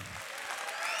today?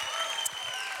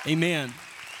 Amen.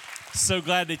 So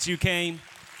glad that you came.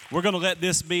 We're going to let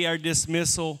this be our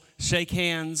dismissal. Shake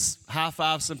hands, high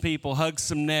five some people, hug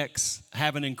some necks.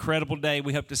 Have an incredible day.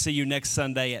 We hope to see you next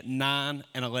Sunday at 9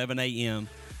 and 11 a.m.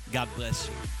 God bless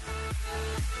you.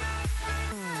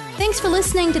 Thanks for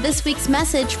listening to this week's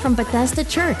message from Bethesda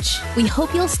Church. We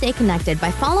hope you'll stay connected by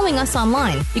following us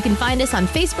online. You can find us on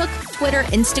Facebook, Twitter,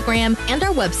 Instagram, and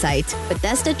our website,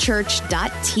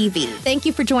 BethesdaChurch.tv. Thank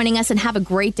you for joining us and have a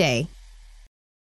great day.